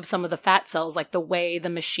remove some of the fat cells, like the way the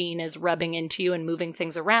machine is rubbing into you and moving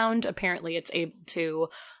things around. Apparently it's able to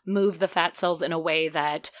move the fat cells in a way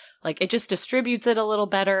that, like, it just distributes it a little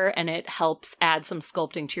better, and it helps add some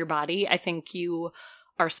sculpting to your body. I think you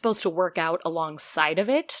are supposed to work out alongside of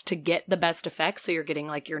it to get the best effects, so you're getting,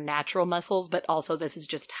 like, your natural muscles, but also this is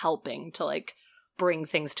just helping to, like, bring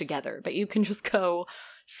things together. But you can just go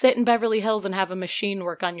sit in Beverly Hills and have a machine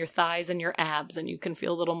work on your thighs and your abs, and you can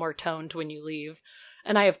feel a little more toned when you leave.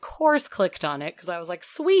 And I, of course, clicked on it because I was like,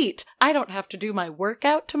 sweet, I don't have to do my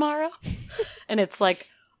workout tomorrow. And it's like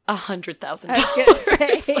 $100,000. I was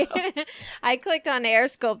gonna say, I clicked on air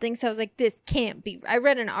sculpting, so I was like, this can't be. I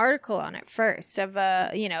read an article on it first of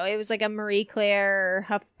it was like a Marie Claire or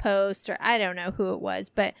HuffPost, or I don't know who it was,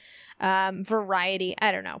 but Variety,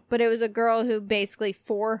 I don't know. But it was a girl who basically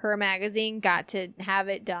for her magazine got to have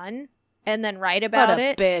it done and then write about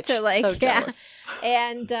it. Bitch. To, like, so jealous.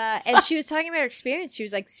 And she was talking about her experience. She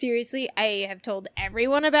was like, seriously, I have told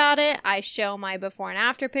everyone about it. I show my before and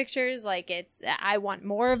after pictures. Like, I want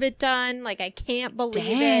more of it done. Like, I can't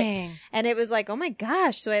believe it. And it was like, oh my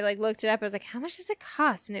gosh. So I, like, looked it up. I was like, how much does it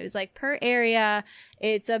cost? And it was like, per area,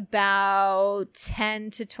 it's about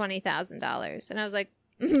 $10,000 to $20,000. And I was like,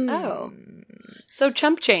 Oh. So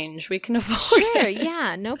chump change. We can afford sure, it.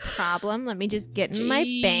 yeah, no problem. Let me just get in my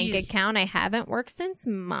bank Jeez. account. I haven't worked since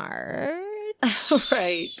March.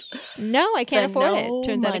 Right. No, I can't The afford no it.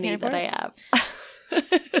 Turns out I money can't afford that it. I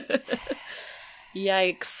have.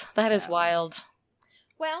 Yikes. That is wild.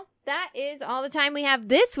 Well, that is all the time we have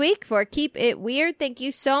this week for Keep It Weird. Thank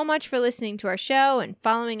you so much for listening to our show and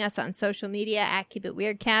following us on social media at Keep It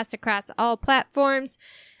Weirdcast across all platforms.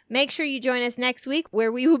 Make sure you join us next week,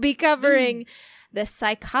 where we will be covering the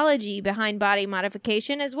psychology behind body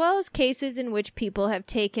modification, as well as cases in which people have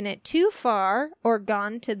taken it too far or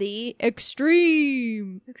gone to the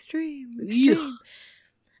extreme. Yeah.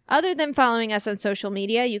 Other than following us on social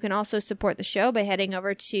media, you can also support the show by heading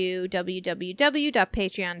over to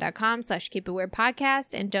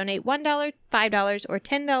www.patreon.com/keepitweirdpodcast and donate $1, $5, or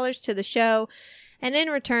 $10 to the show. And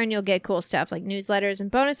in return, you'll get cool stuff like newsletters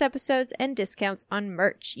and bonus episodes and discounts on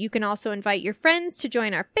merch. You can also invite your friends to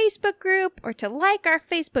join our Facebook group or to like our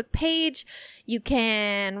Facebook page. You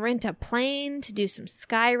can rent a plane to do some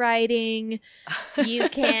skywriting. You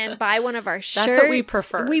can buy one of our shirts. That's what we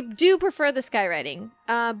prefer. We do prefer the skywriting.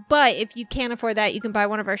 But if you can't afford that, you can buy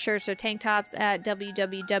one of our shirts or tank tops at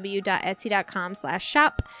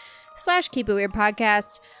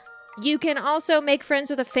www.etsy.com/shop/keepitweirdpodcast. You can also make friends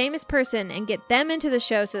with a famous person and get them into the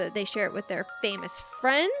show so that they share it with their famous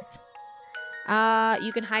friends.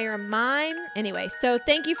 You can hire a mime. Anyway, so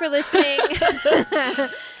thank you for listening.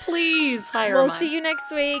 Please hire We'll mine. see you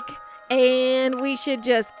next week. And we should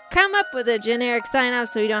just come up with a generic sign-off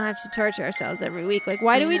so we don't have to torture ourselves every week. Like,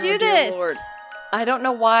 why do we do Oh, dear this? Lord. I don't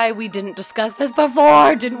know why we didn't discuss this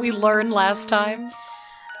before. Didn't we learn last time?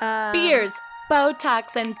 Beers,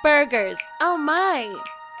 Botox, and burgers. Oh my.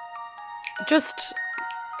 Just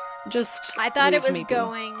I thought it leave was me be.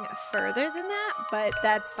 going further than that, but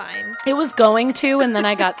that's fine. It was going to, and then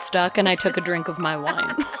I got stuck and I took a drink of my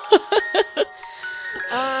wine.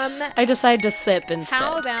 I decide to sip instead.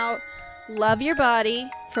 How about love your body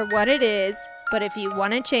for what it is, but if you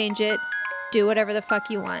want to change it, do whatever the fuck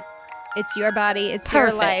you want. It's your body. It's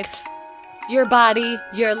Perfect. your life. Your body,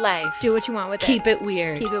 your life. Do what you want with Keep it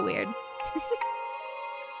weird. Keep it weird.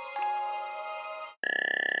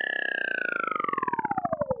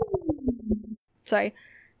 Sorry.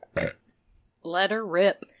 Let her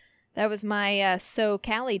rip. That was my So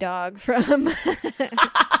Cali dog from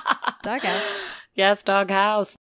Doghouse. Yes, Doghouse.